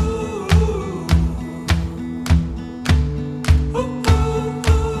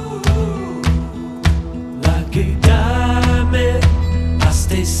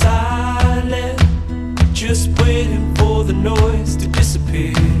 noise to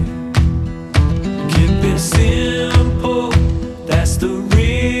disappear. Keep it simple, that's the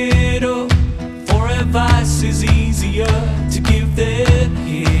riddle. For advice is easier to give than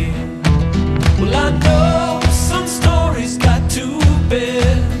hear. Well, I know some stories got too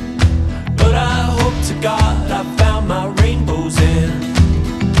bad, but I hope to God I found my rainbow's end.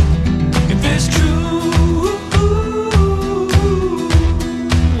 If it's true,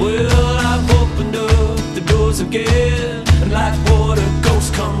 well, I've opened up the doors again, and like water, ghosts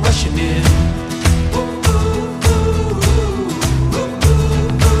come rushing in.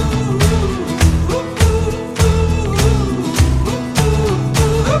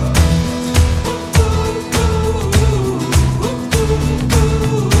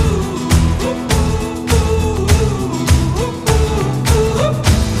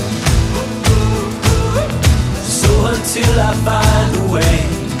 Till I find a way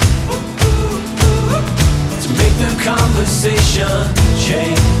to make the conversation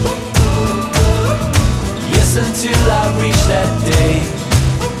change. Yes, until I reach that day,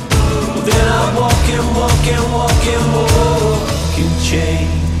 well, then I'm walking, walking, walking, walking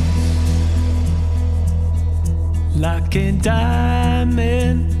change. Like a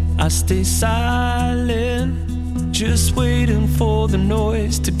diamond, I stay silent, just waiting for the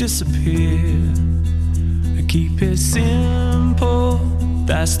noise to disappear. Keep it simple,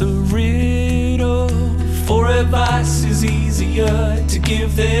 that's the riddle. For advice is easier to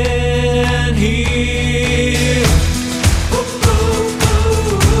give than hear.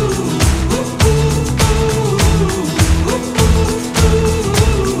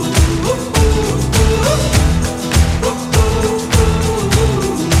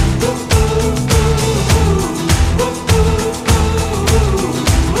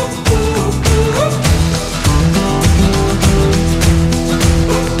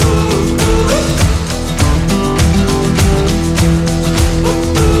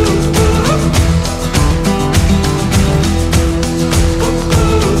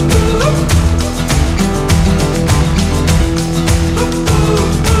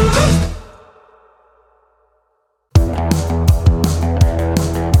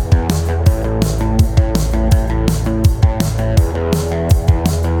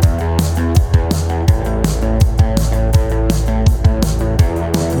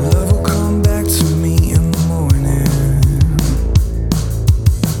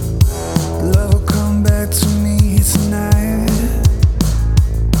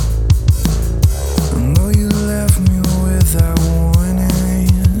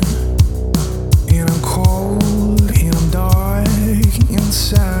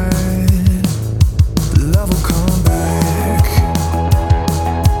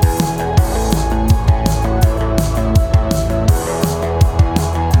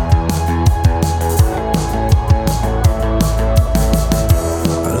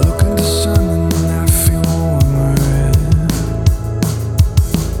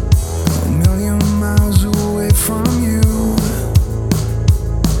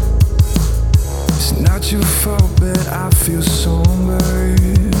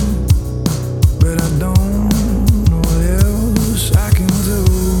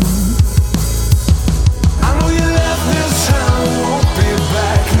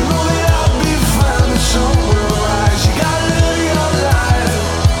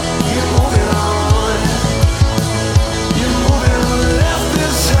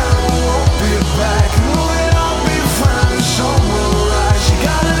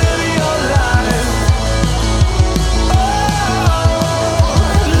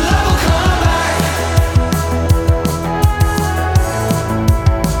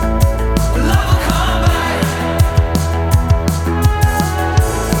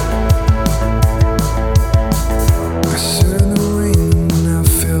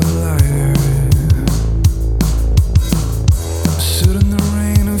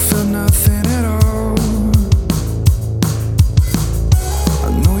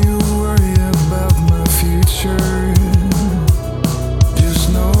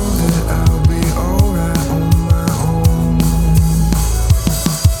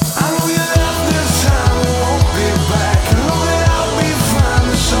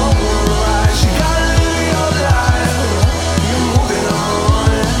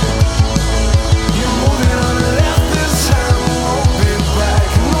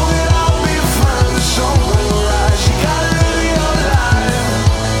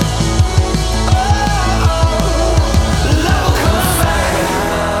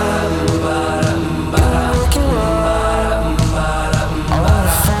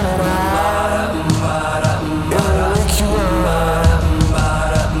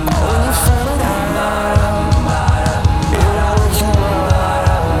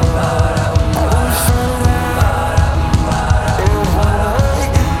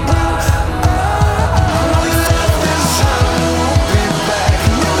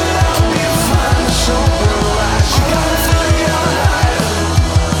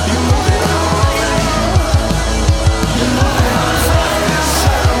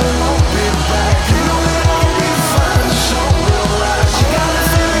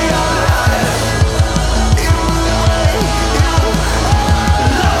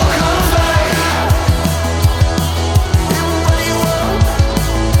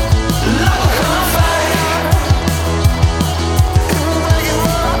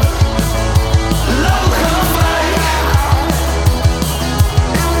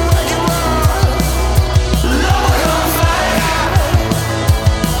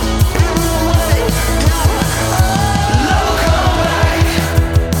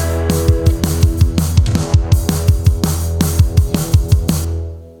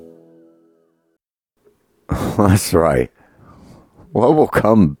 That's right. Love will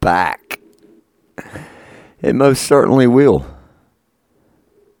come back. It most certainly will.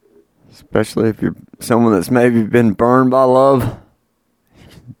 Especially if you're someone that's maybe been burned by love.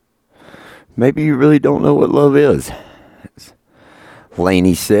 Maybe you really don't know what love is. As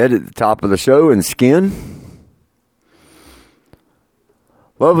Laney said at the top of the show in Skin.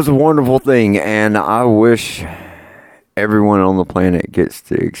 Love is a wonderful thing, and I wish everyone on the planet gets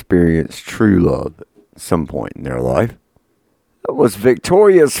to experience true love at some point in their life. That was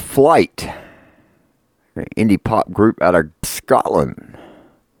Victoria's Flight, an indie pop group out of Scotland.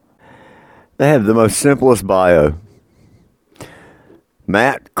 They have the most simplest bio.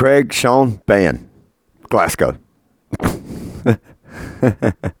 Matt, Craig, Sean, band, Glasgow.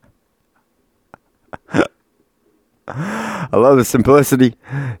 I love the simplicity,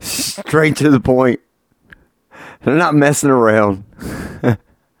 straight to the point. They're not messing around.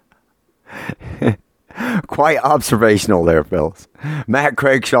 Quite observational there, fellas. Matt,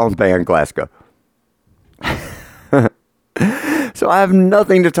 Craig, Sean's band, Glasgow. So I have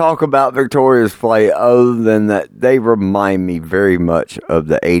nothing to talk about Victoria's Flight other than that they remind me very much of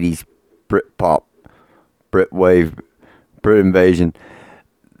the 80s Brit pop, Brit wave, Brit invasion.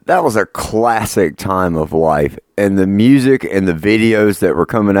 That was a classic time of life, and the music and the videos that were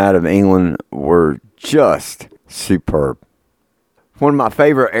coming out of England were just superb. One of my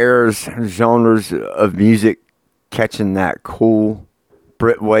favorite eras, genres of music, catching that cool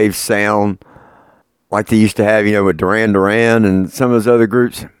Brit wave sound like they used to have, with Duran Duran and some of those other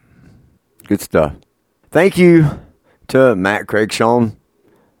groups. Good stuff. Thank you to Matt, Craig, Sean,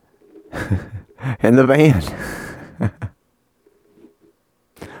 and the band.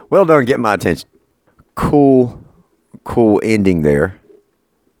 Well done, getting my attention. Cool ending there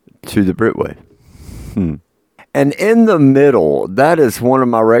to the Britwave. And in the middle, that is one of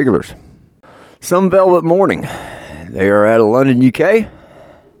my regulars. Some Velvet Morning. They are out of London, UK.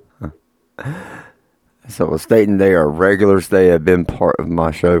 So I was stating they are regulars. They have been part of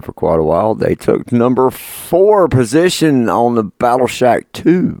my show for quite a while. They took number 4 position on the Battle Shack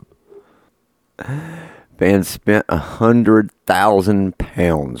 2. Band spent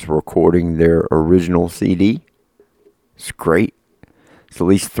 £100,000 recording their original CD. It's great. It's at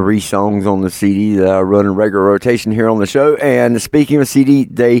least 3 songs on the CD that I run in regular rotation here on the show. And speaking of CD,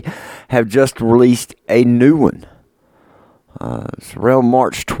 they have just released a new one. It's around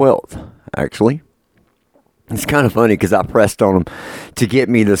March 12th, actually. It's kind of funny because I pressed on them to get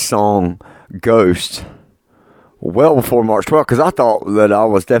me the song Ghost well before March 12th, because I thought that I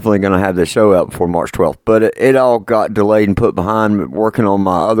was definitely going to have the show out before March 12th, but it all got delayed and put behind working on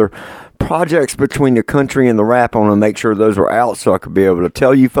my other projects between the country and the rap. I want to make sure those were out so I could be able to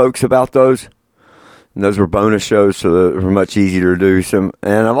tell you folks about those. And those were bonus shows, so they were much easier to do.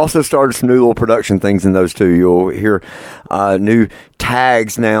 And I've also started some new little production things in those too. You'll hear new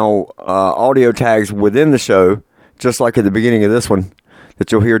tags now, audio tags within the show, just like at the beginning of this one, that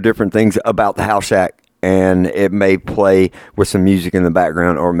you'll hear different things about the House Shack. And it may play with some music in the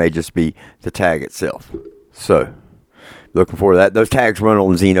background, or it may just be the tag itself. So, looking forward to that. Those tags run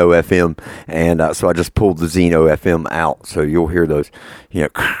on Zeno FM, and so I just pulled the Zeno FM out. So you'll hear those, you're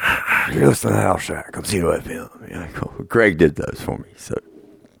listening to the House Shack on Zeno FM. Yeah, cool. Greg did those for me, so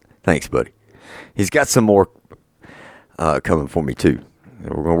thanks, buddy. He's got some more coming for me, too.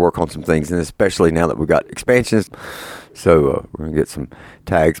 We're going to work on some things, and especially now that we've got expansions. So we're going to get some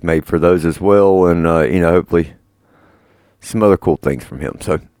tags made for those as well, and, hopefully some other cool things from him.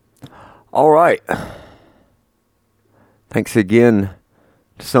 So, all right. Thanks again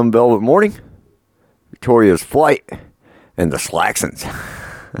to Some Velvet Morning, Victoria's Flight, and the Slacksons.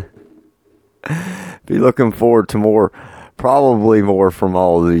 Be looking forward to probably more from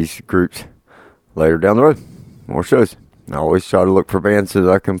all of these groups later down the road. More shows. I always try to look for bands so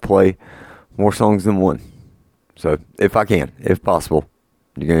that I can play more songs than one. So, if I can, if possible,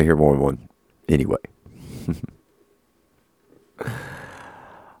 you're going to hear more than one anyway.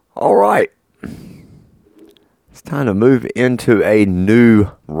 All right. It's time to move into a new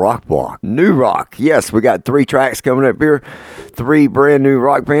rock block. New rock. Yes, we got 3 tracks coming up here. 3 brand new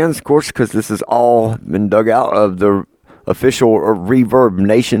rock bands, of course, because this has all been dug out of the official Reverb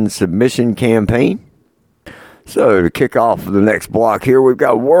Nation submission campaign. So, to kick off the next block here, we've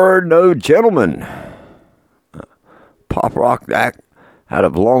got Word No Gentleman. Pop rock act out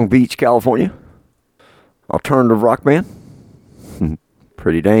of Long Beach, California. Alternative rock band.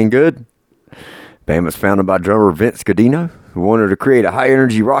 Pretty dang good. Band was founded by drummer Vince Godino, who wanted to create a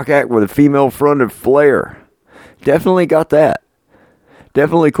high-energy rock act with a female-fronted flair. Definitely got that.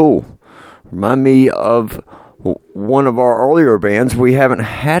 Definitely cool. Remind me of one of our earlier bands. We haven't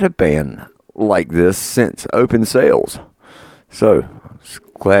had a band like this since open sales. So,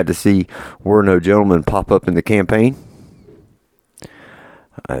 glad to see We're No Gentlemen pop up in the campaign.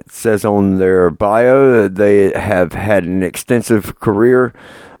 It says on their bio that they have had an extensive career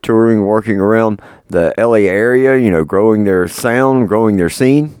touring, working around the LA area, growing their sound, growing their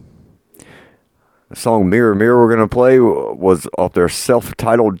scene. The song Mirror Mirror we're going to play was off their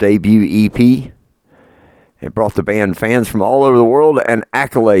self-titled debut EP. It brought the band fans from all over the world and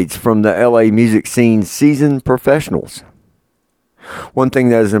accolades from the LA music scene's seasoned professionals. One thing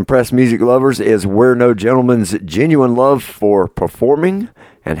that has impressed music lovers is We're No Gentlemen's genuine love for performing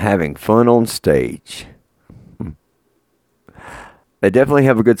and having fun on stage. They definitely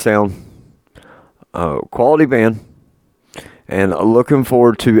have a good sound, quality band, and looking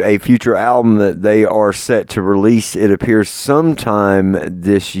forward to a future album that they are set to release. It appears sometime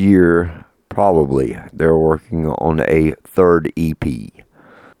this year, probably. They're working on a third EP.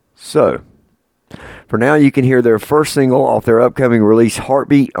 So, for now, you can hear their first single off their upcoming release,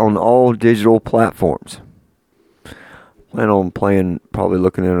 Heartbeat, on all digital platforms. Plan on probably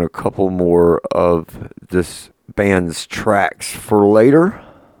looking at a couple more of this band's tracks for later.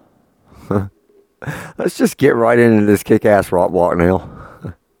 Let's just get right into this kick-ass rock block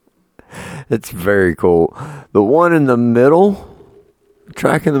now. It's very cool. The one in the middle,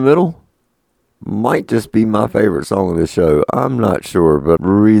 track in the middle, might just be my favorite song of the show. I'm not sure, but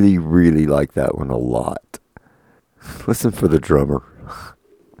really, really like that one a lot. Listen for the drummer.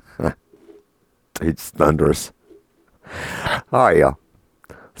 It's thunderous. All right, y'all.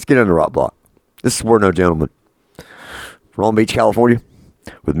 Let's get into rock block. This is We're No Gentlemen from Long Beach, California,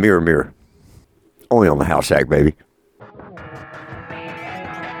 with Mirror Mirror. Only on the House Shack, baby.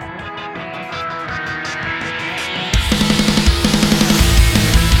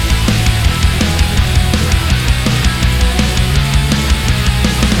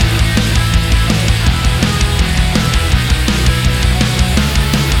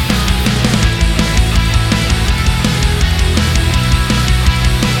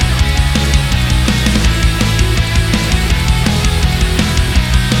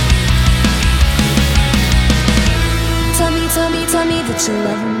 You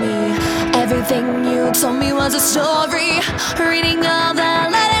love me. Everything you told me was a story. Reading all the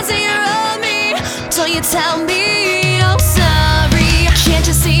letters that you wrote me. Don't you tell me I'm sorry. Can't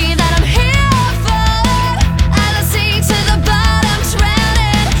you see that I'm here for? As I sink to the bottom,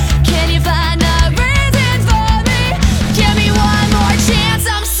 drowning. Can you find a reason for me? Give me one more chance,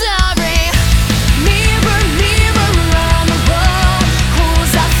 I'm sorry. Mirror, mirror on the wall,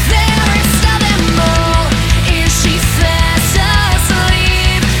 who's up there instead of them all? Is she fast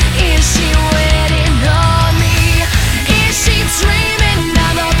asleep? Is she waiting on me? Is she dreaming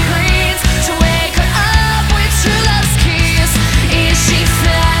of a prince to wake her up with truth?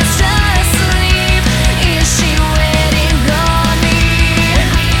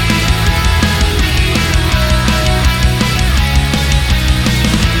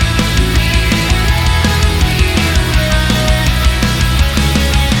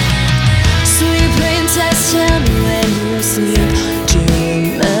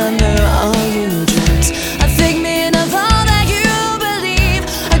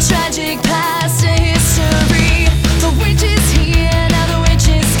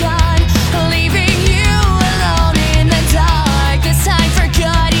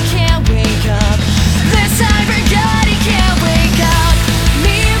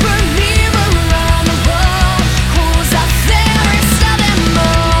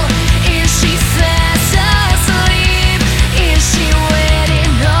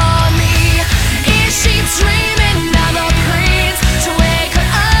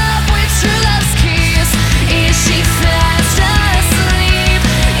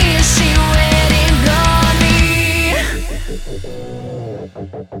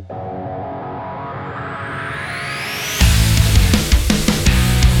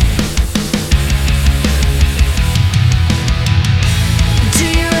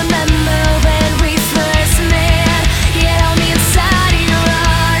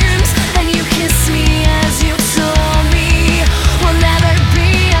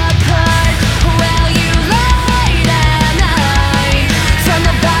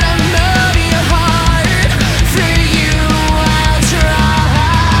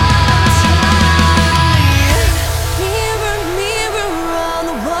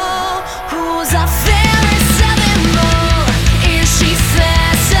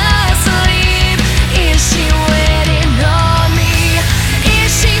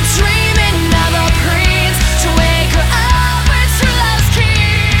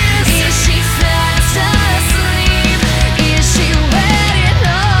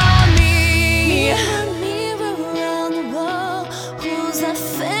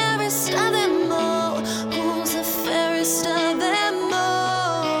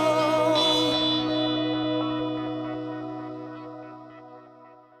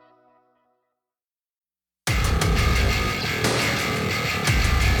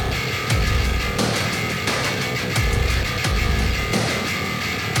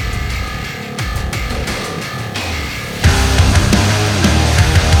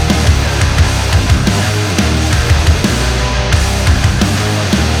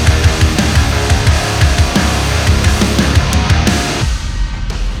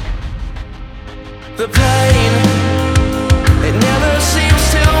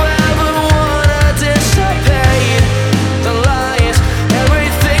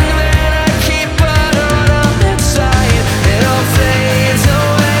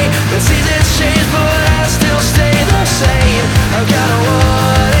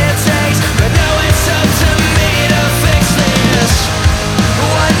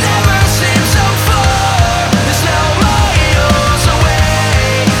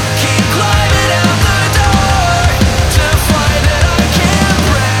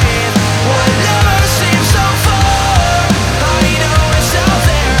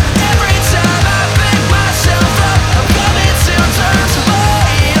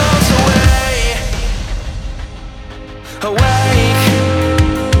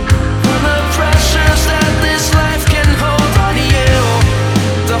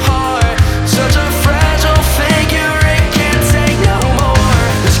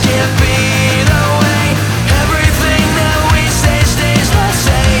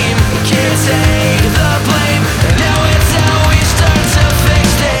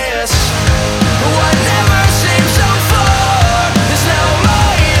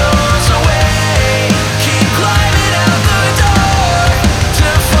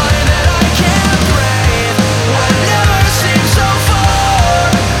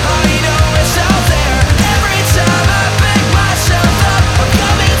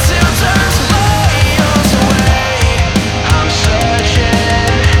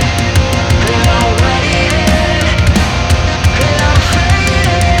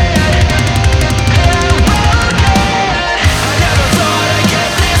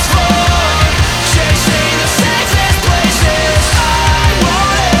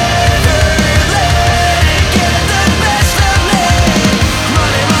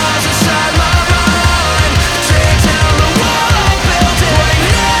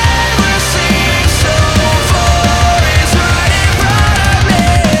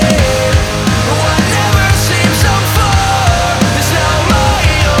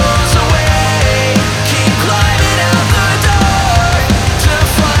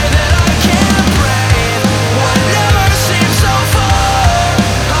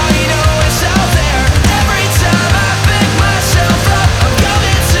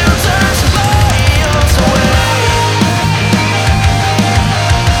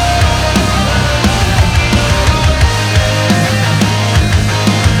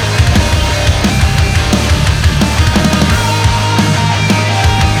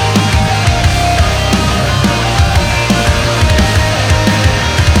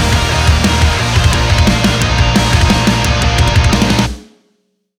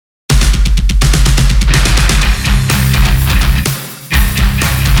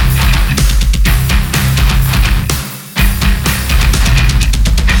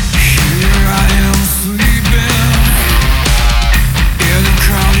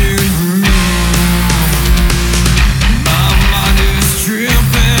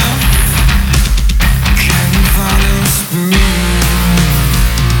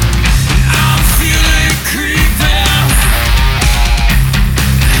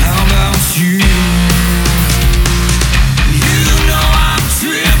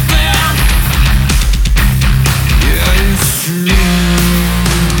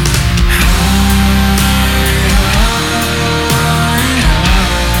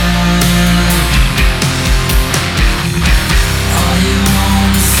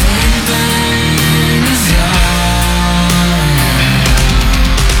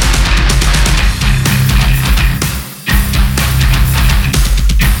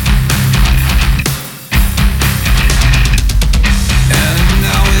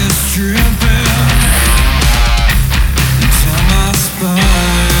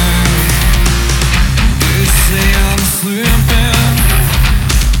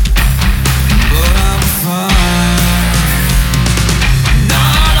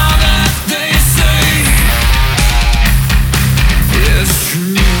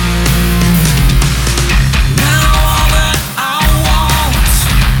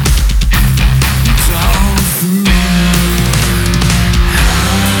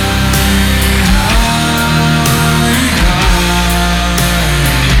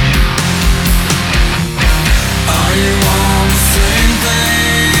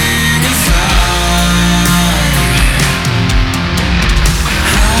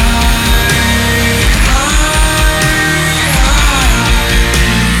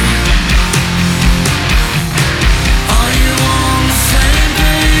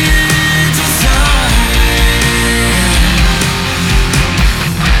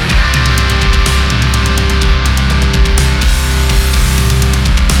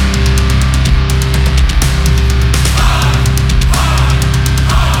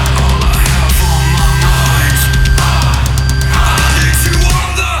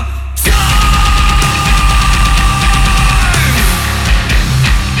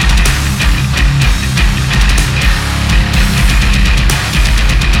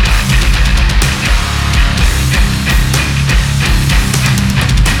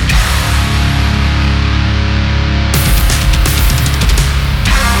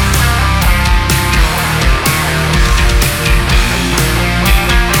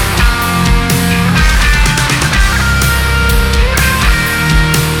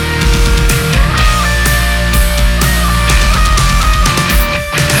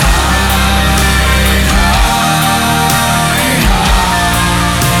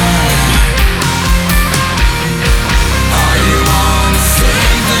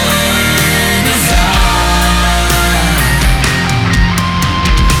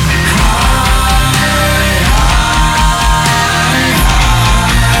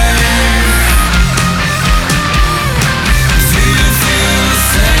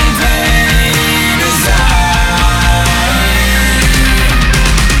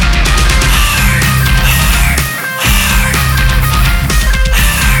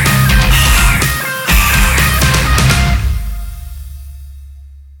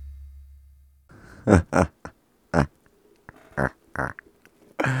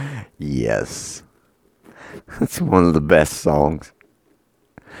 Yes. It's one of the best songs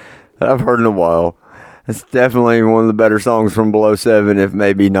that I've heard in a while. It's definitely one of the better songs from Below 7, if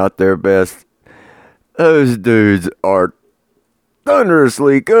maybe not their best. Those dudes are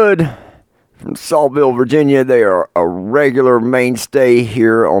thunderously good. From Saltville, Virginia, they are a regular mainstay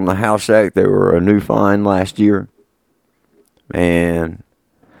here on the House Shack. They were a new find last year. Man,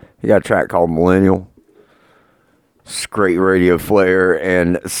 you got a track called Millennial. It's great radio flair,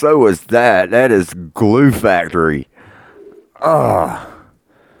 and so is that. That is Glue Factory. The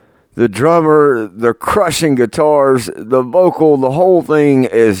drummer, the crushing guitars, the vocal, the whole thing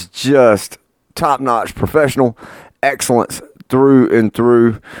is just top-notch professional excellence through and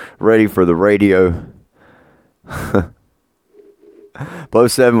through, ready for the radio. Below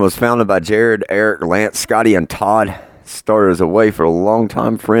 7 was founded by Jared, Eric, Lance, Scotty, and Todd. Started as a way for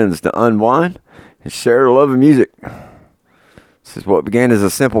longtime friends to unwind and share their love of music. This is what began as a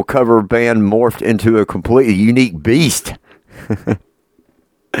simple cover band morphed into a completely unique beast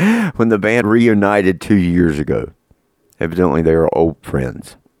when the band reunited 2 years ago. Evidently, they are old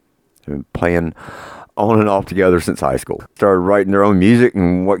friends. They've been playing on and off together since high school. Started writing their own music,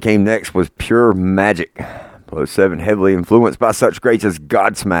 and what came next was pure magic. Below 7, heavily influenced by such greats as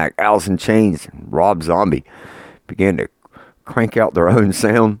Godsmack, Alice in Chains, and Rob Zombie, began to crank out their own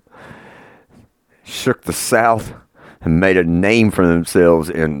sound, shook the South, and made a name for themselves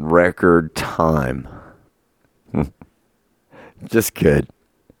in record time. Just good.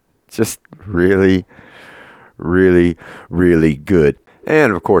 Just really, really, really good.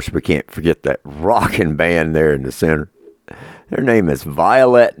 And, of course, we can't forget that rockin' band there in the center. Their name is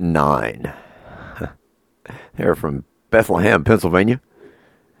Violet 9. They're from Bethlehem, Pennsylvania.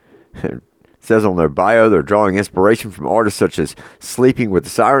 It says on their bio they're drawing inspiration from artists such as Sleeping with the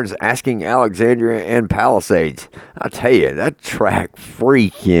Sirens, Asking Alexandria, and Palisades. I tell you, that track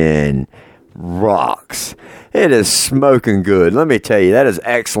freaking rocks. It is smoking good. Let me tell you, that is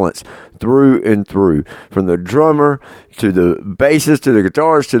excellence through and through. From the drummer to the bassist to the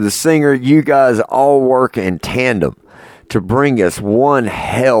guitarist to the singer, you guys all work in tandem to bring us one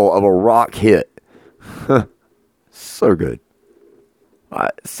hell of a rock hit. So good.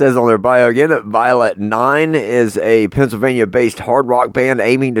 It says on their bio again that Violet 9 is a Pennsylvania-based hard rock band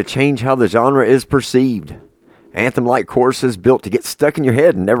aiming to change how the genre is perceived. Anthem-like choruses built to get stuck in your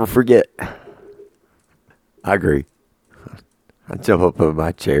head and never forget. I agree. I jump up in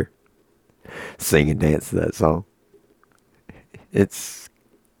my chair, sing and dance to that song. It's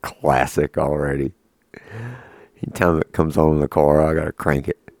classic already. Anytime it comes on in the car, I gotta crank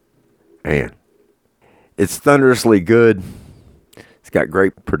it. Man, it's thunderously good. It's got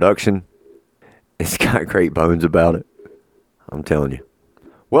great production. It's got great bones about it. I'm telling you.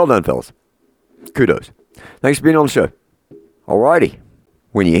 Well done, fellas. Kudos. Thanks for being on the show. Alrighty.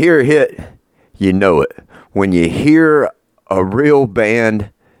 When you hear a hit, you know it. When you hear a real band,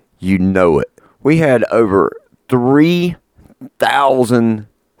 you know it. We had over 3,000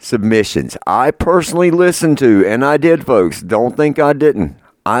 submissions. I personally listened to, and I did, folks. Don't think I didn't.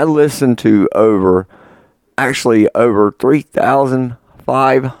 I listened to over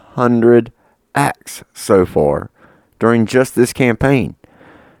 3,500 acts so far during just this campaign.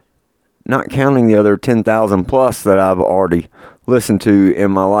 Not counting the other 10,000 plus that I've already listened to in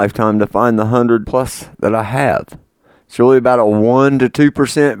my lifetime to find the 100 plus that I have. It's really about a 1 to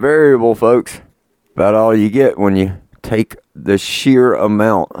 2% variable, folks. About all you get when you take the sheer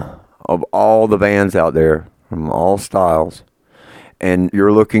amount of all the bands out there from all styles, and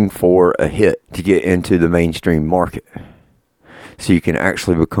you're looking for a hit to get into the mainstream market so you can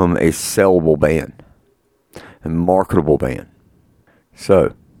actually become a sellable band, a marketable band.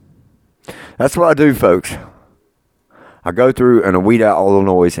 So that's what I do, folks. I go through and I weed out all the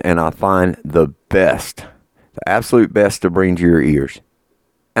noise, and I find the best, the absolute best to bring to your ears.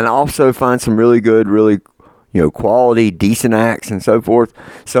 And I also find some really good, really, quality, decent acts and so forth.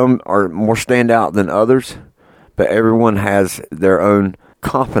 Some are more standout than others, but everyone has their own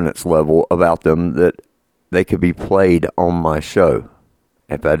confidence level about them that they could be played on my show.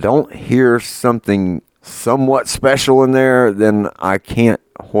 If I don't hear something somewhat special in there, then I can't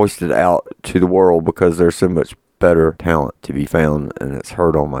hoist it out to the world because there's so much better talent to be found, and it's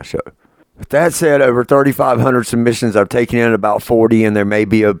heard on my show. With that said, over 3,500 submissions. I've taken in about 40, and there may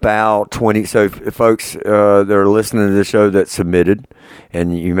be about 20. So if folks that are listening to the show that submitted,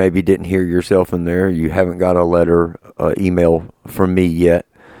 and you maybe didn't hear yourself in there, you haven't got a letter, email from me yet,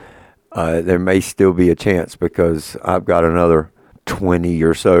 there may still be a chance because I've got another 20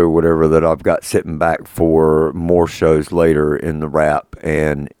 or so, whatever, that I've got sitting back for more shows later in the rap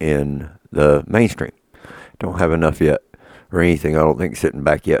and in the mainstream. Don't have enough yet or anything. I don't think sitting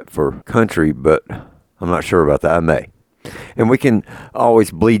back yet for country, but I'm not sure about that. I may. And we can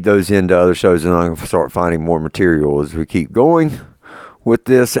always bleed those into other shows, and I'm going to start finding more material as we keep going with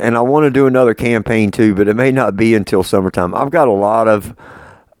this. And I want to do another campaign too, but it may not be until summertime. I've got a lot of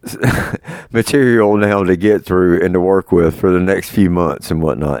material now to get through and to work with for the next few months and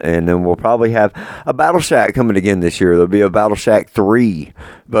whatnot. And then we'll probably have a Battle Shack coming again this year. There'll be a Battle Shack 3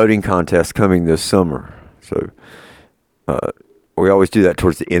 voting contest coming this summer. So we always do that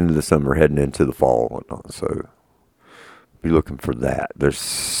towards the end of the summer, heading into the fall and whatnot. So be looking for that. There's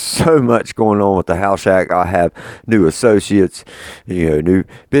so much going on with the House Shack. I have new associates, new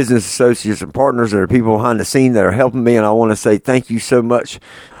business associates and partners that are people behind the scene that are helping me, and I want to say thank you so much.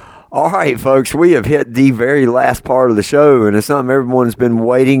 All right, folks, we have hit the very last part of the show, and it's something everyone's been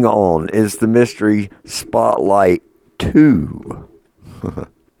waiting on. It's the Mystery Spotlight 2.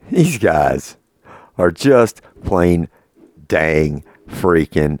 These guys are just plain dang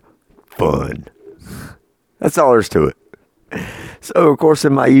freaking fun. That's all there's to it. So, of course,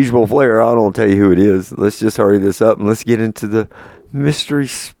 in my usual flair, I don't tell you who it is. Let's just hurry this up and let's get into the Mystery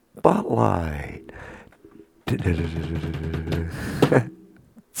Spotlight.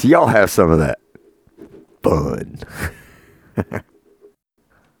 So y'all have some of that fun.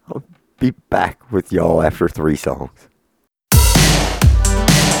 I'll be back with y'all after 3 songs.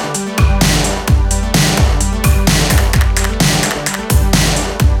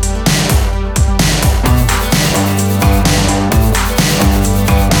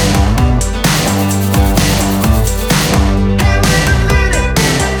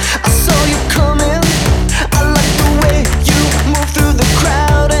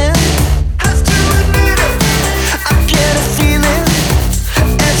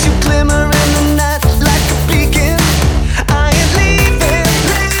 As you glimmer in the night like a beacon.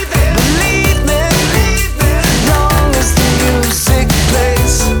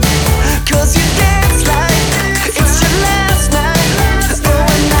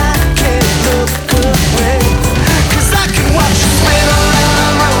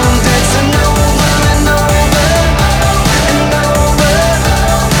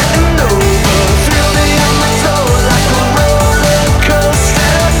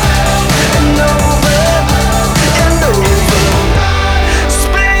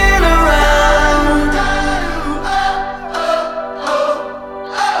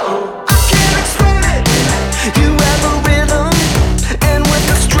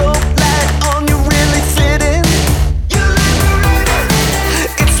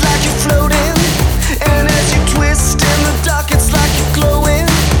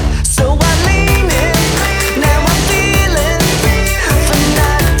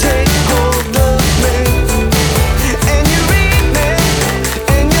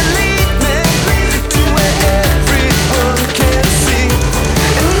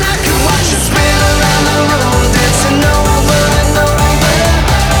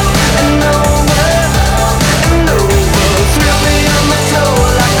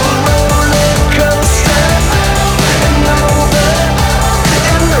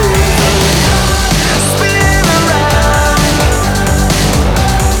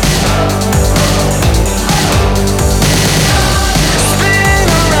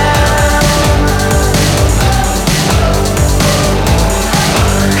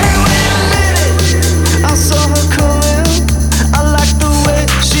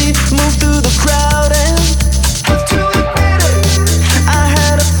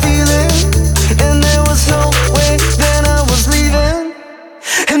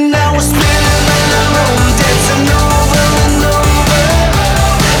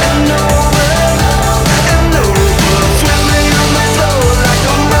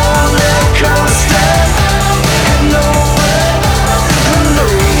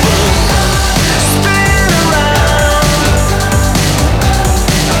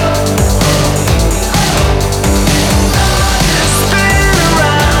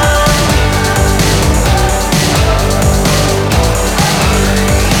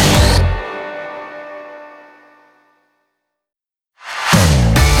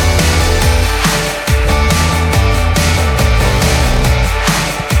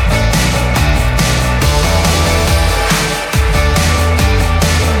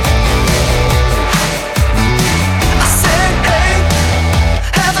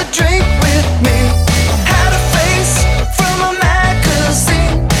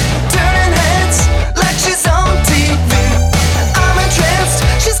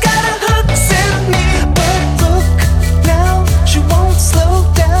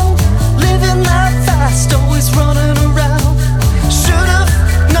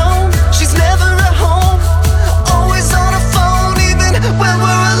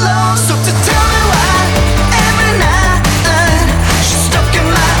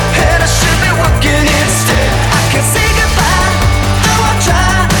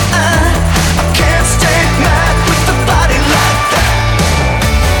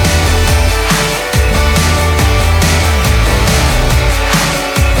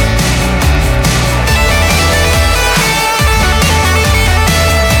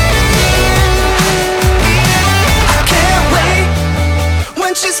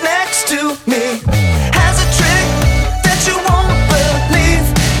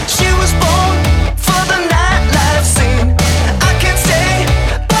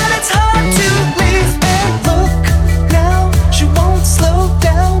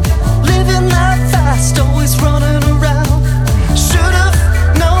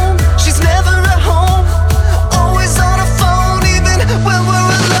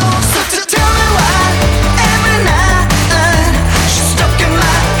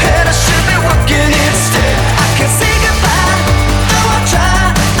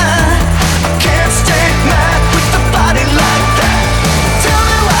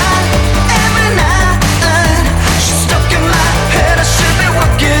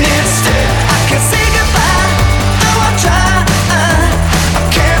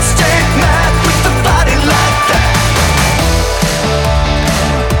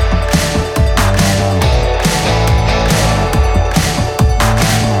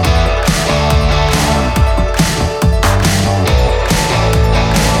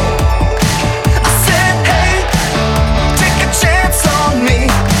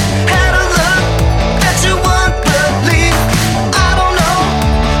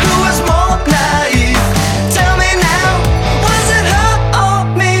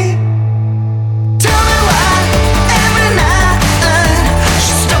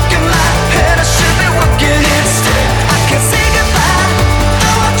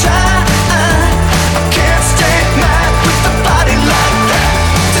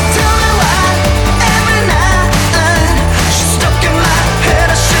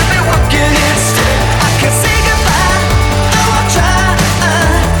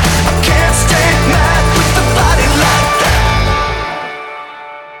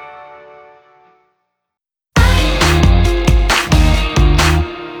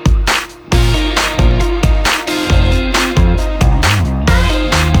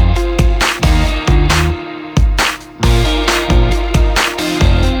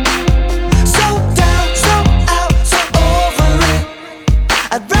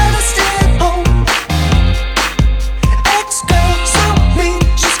 I'd rather stay at home. Ex-girl so mean,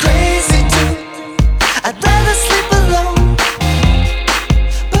 she's crazy too. I'd rather sleep alone.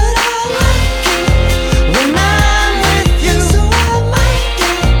 But I like it when I'm with you. So I might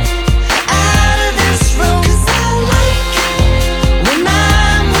get out of this room. 'Cause I like it when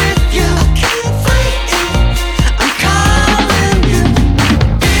I'm with you. I can't fight it, I'm calling you.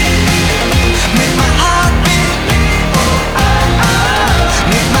 Make my heart beat.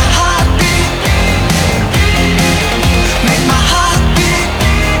 Make my heart beat. Make my heart beat.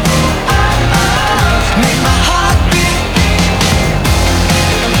 Make my heart beat.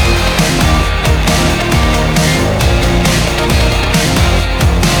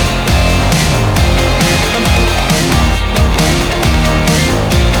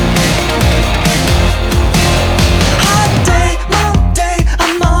 Hot day, long day,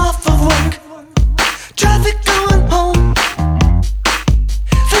 I'm off of work. Traffic going home.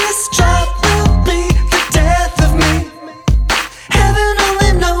 This job will be the death of me. Heaven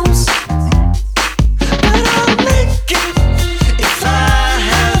only knows. But I'll make it if I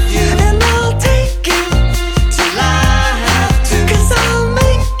have you. And I'll take it till I have to. 'Cause I'll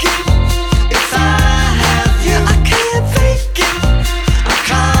make it if I have you. I can't fake it, I'm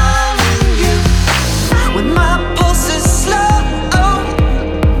calling you. When my pulse is slow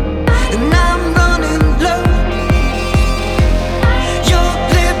and I'm running low, your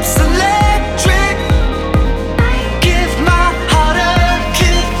lips electric, give my heart a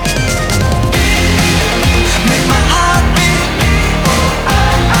kick. Make my heart beat.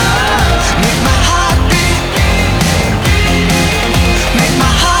 Make my heart beat. Make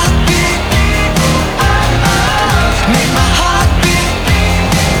my heart beat. Make my heart beat.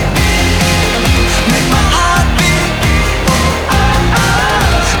 Make my heart beat.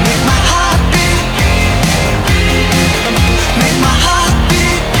 Make my heart beat. Make my heart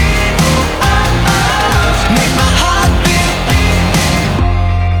beat. Make my heart beat.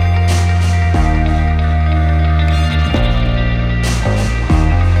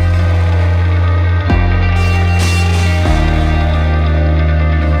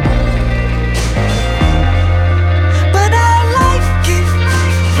 'But I like it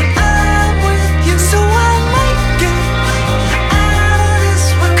when I'm with you. So I might get out of this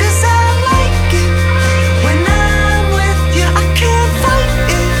room. 'Cause I like it when I'm with you. I can't fight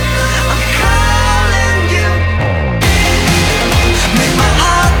it, I'm calling you. Make my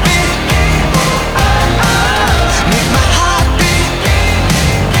heart beat. Make my heart beat.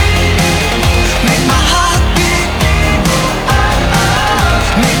 Make my heart beat. Make my heart beat.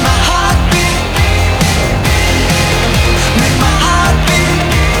 Make my heart beat.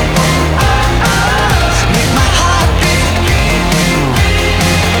 Make my heart beat.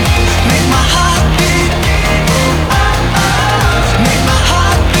 Make my heart beat. Make my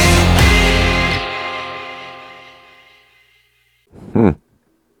heart beat.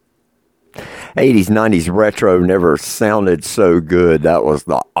 80s, 90s retro never sounded so good. That was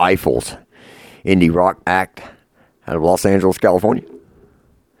the Eiffels, indie rock act out of Los Angeles, California.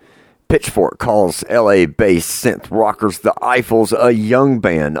 Pitchfork calls LA-based synth rockers the Eiffels a young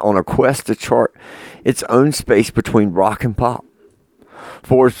band on a quest to chart its own space between rock and pop.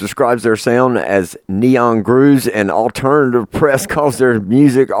 Forbes describes their sound as neon grooves, and alternative press calls their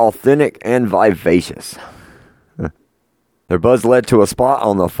music authentic and vivacious. Their buzz led to a spot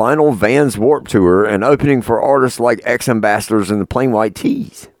on the final Vans Warped Tour and opening for artists like X-Ambassadors and the Plain White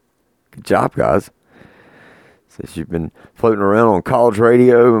T's. Good job, guys. Says you've been floating around on college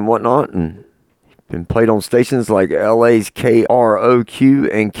radio and whatnot, and been played on stations like LA's KROQ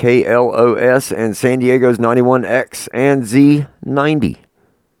and KLOS and San Diego's 91X and Z90.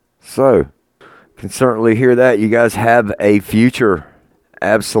 So, can certainly hear that. You guys have a future.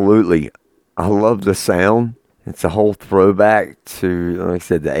 Absolutely. I love the sound. It's a whole throwback to, like I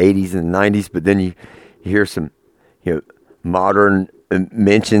said, the 80s and the 90s, but then you hear some, modern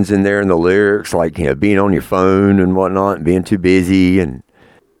mentions in there in the lyrics, like, being on your phone and whatnot, and being too busy, and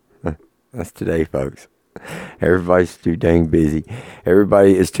that's today, folks. Everybody's too dang busy.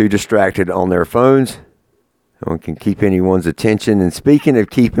 Everybody is too distracted on their phones. No one can keep anyone's attention. And speaking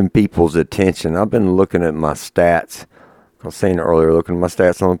of keeping people's attention, I've been looking at my stats. I was saying earlier, looking at my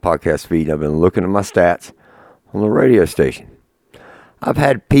stats on the podcast feed. I've been looking at my stats on the radio station. I've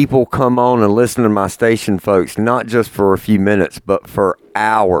had people come on and listen to my station, folks, not just for a few minutes, but for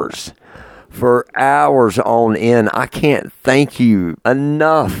hours. For hours on end. I can't thank you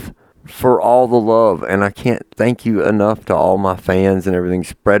enough for all the love, and I can't thank you enough to all my fans and everything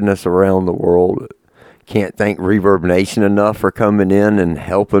spreading us around the world. Can't thank Reverb Nation enough for coming in and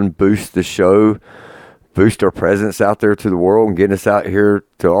helping boost the show, boost our presence out there to the world and getting us out here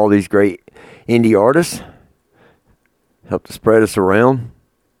to all these great indie artists. Helped to spread us around.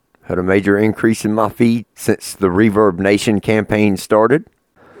 Had a major increase in my feed since the Reverb Nation campaign started.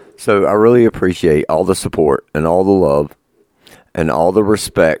 So I really appreciate all the support and all the love and all the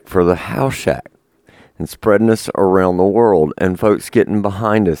respect for the House Shack and spreading us around the world and folks getting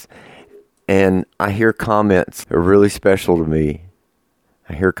behind us. And I hear comments that are really special to me.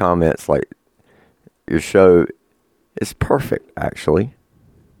 I hear comments like, your show is perfect, actually.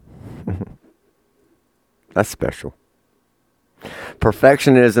 That's special.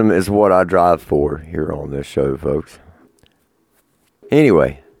 Perfectionism is what I drive for here on this show, folks.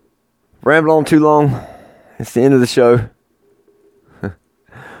 Anyway, rambled on too long. It's the end of the show.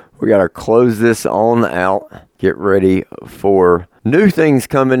 We got to close this on out. Get ready for new things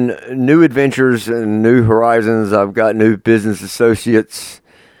coming, new adventures and new horizons. I've got new business associates,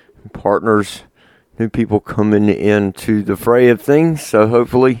 partners, new people coming into the fray of things. So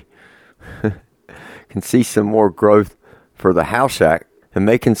hopefully can see some more growth for the House Shack and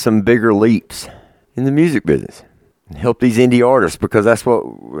making some bigger leaps in the music business. And help these indie artists, because that's what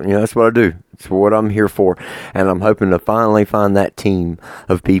I do. It's what I'm here for. And I'm hoping to finally find that team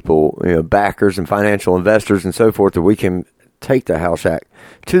of people, backers and financial investors and so forth, that we can take the House Shack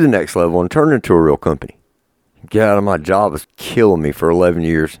to the next level and turn it into a real company. Get out of my job was killing me for 11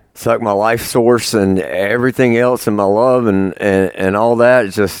 years. Sucked my life source and everything else and my love and all that.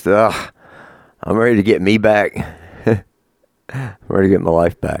 It's just, I'm ready to get me back. I'm ready to get my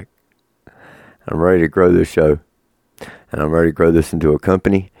life back. I'm ready to grow this show. And I'm ready to grow this into a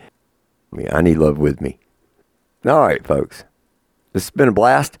company. I need love with me. All right, folks. This has been a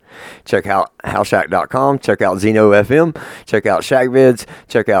blast. Check out HouseShack.com. Check out Zeno FM. Check out ShackVids.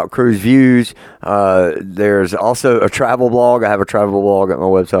 Check out Cruise Views. There's also a travel blog. I have a travel blog at my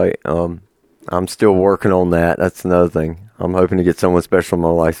website. I'm still working on that. That's another thing. I'm hoping to get someone special in my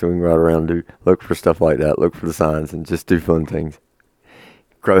life so we can ride around and look for stuff like that. Look for the signs and just do fun things.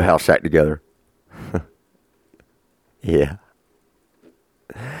 Grow House Shack together. Yeah.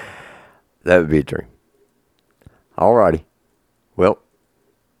 That would be a dream. Alrighty. Well,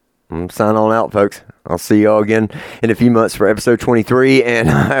 I'm signing on out, folks. I'll see y'all again in a few months for episode 23. And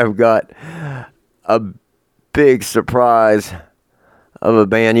I've got a big surprise of a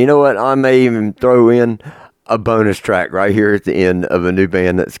band. You know what? I may even throw in a bonus track right here at the end of a new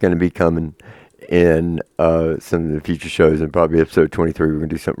band that's going to be coming in some of the future shows. And probably episode 23, we're going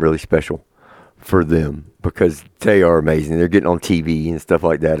to do something really special for them, because they are amazing. They're getting on TV and stuff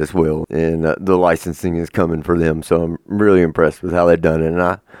like that as well, and the licensing is coming for them, so I'm really impressed with how they've done it. And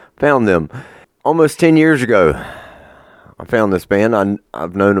I found them almost 10 years ago. I found this band.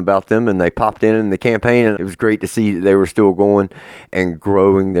 I've known about them, and they popped in the campaign, and it was great to see that they were still going and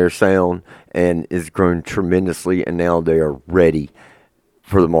growing their sound, and it's grown tremendously, and now they are ready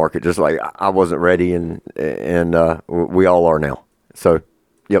for the market, just like I wasn't ready, and we all are now. So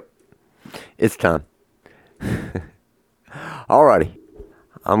it's time. Alrighty.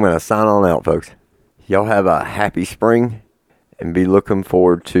 I'm going to sign on out, folks. Y'all have a happy spring and be looking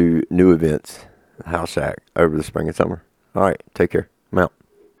forward to new events, House Shack, over the spring and summer. Alright, take care. I'm out.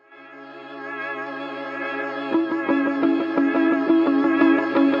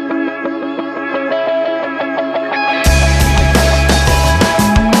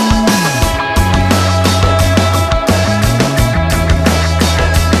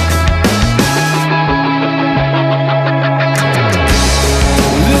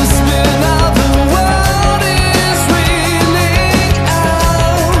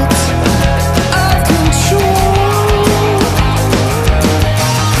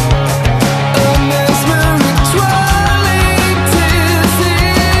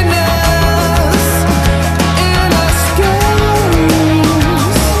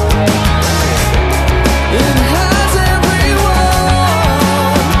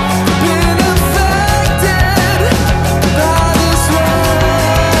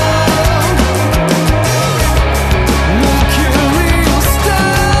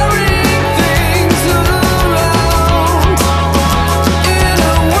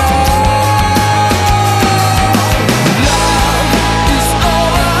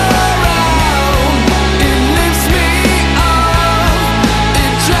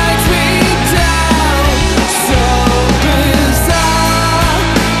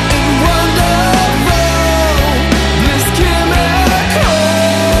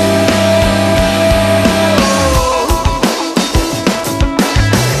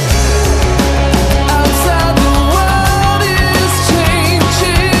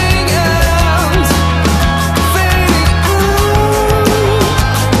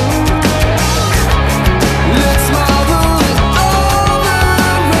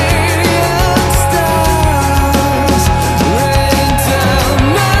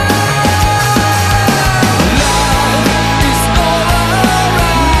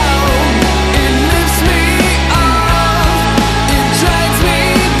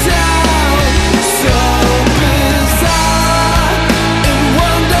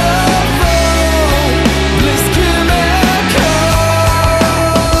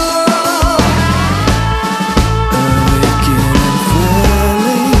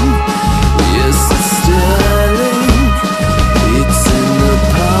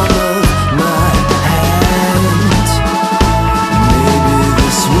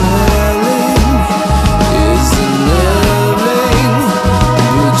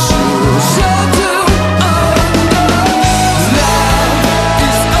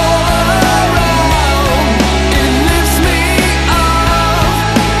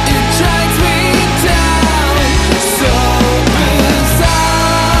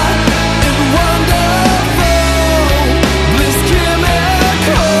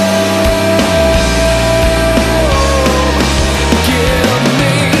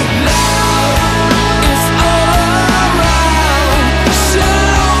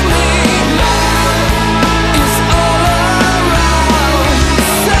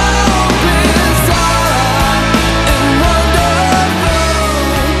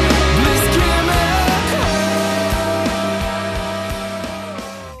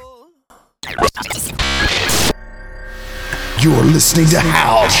 You're listening to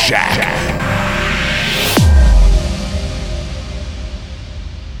Howl Shack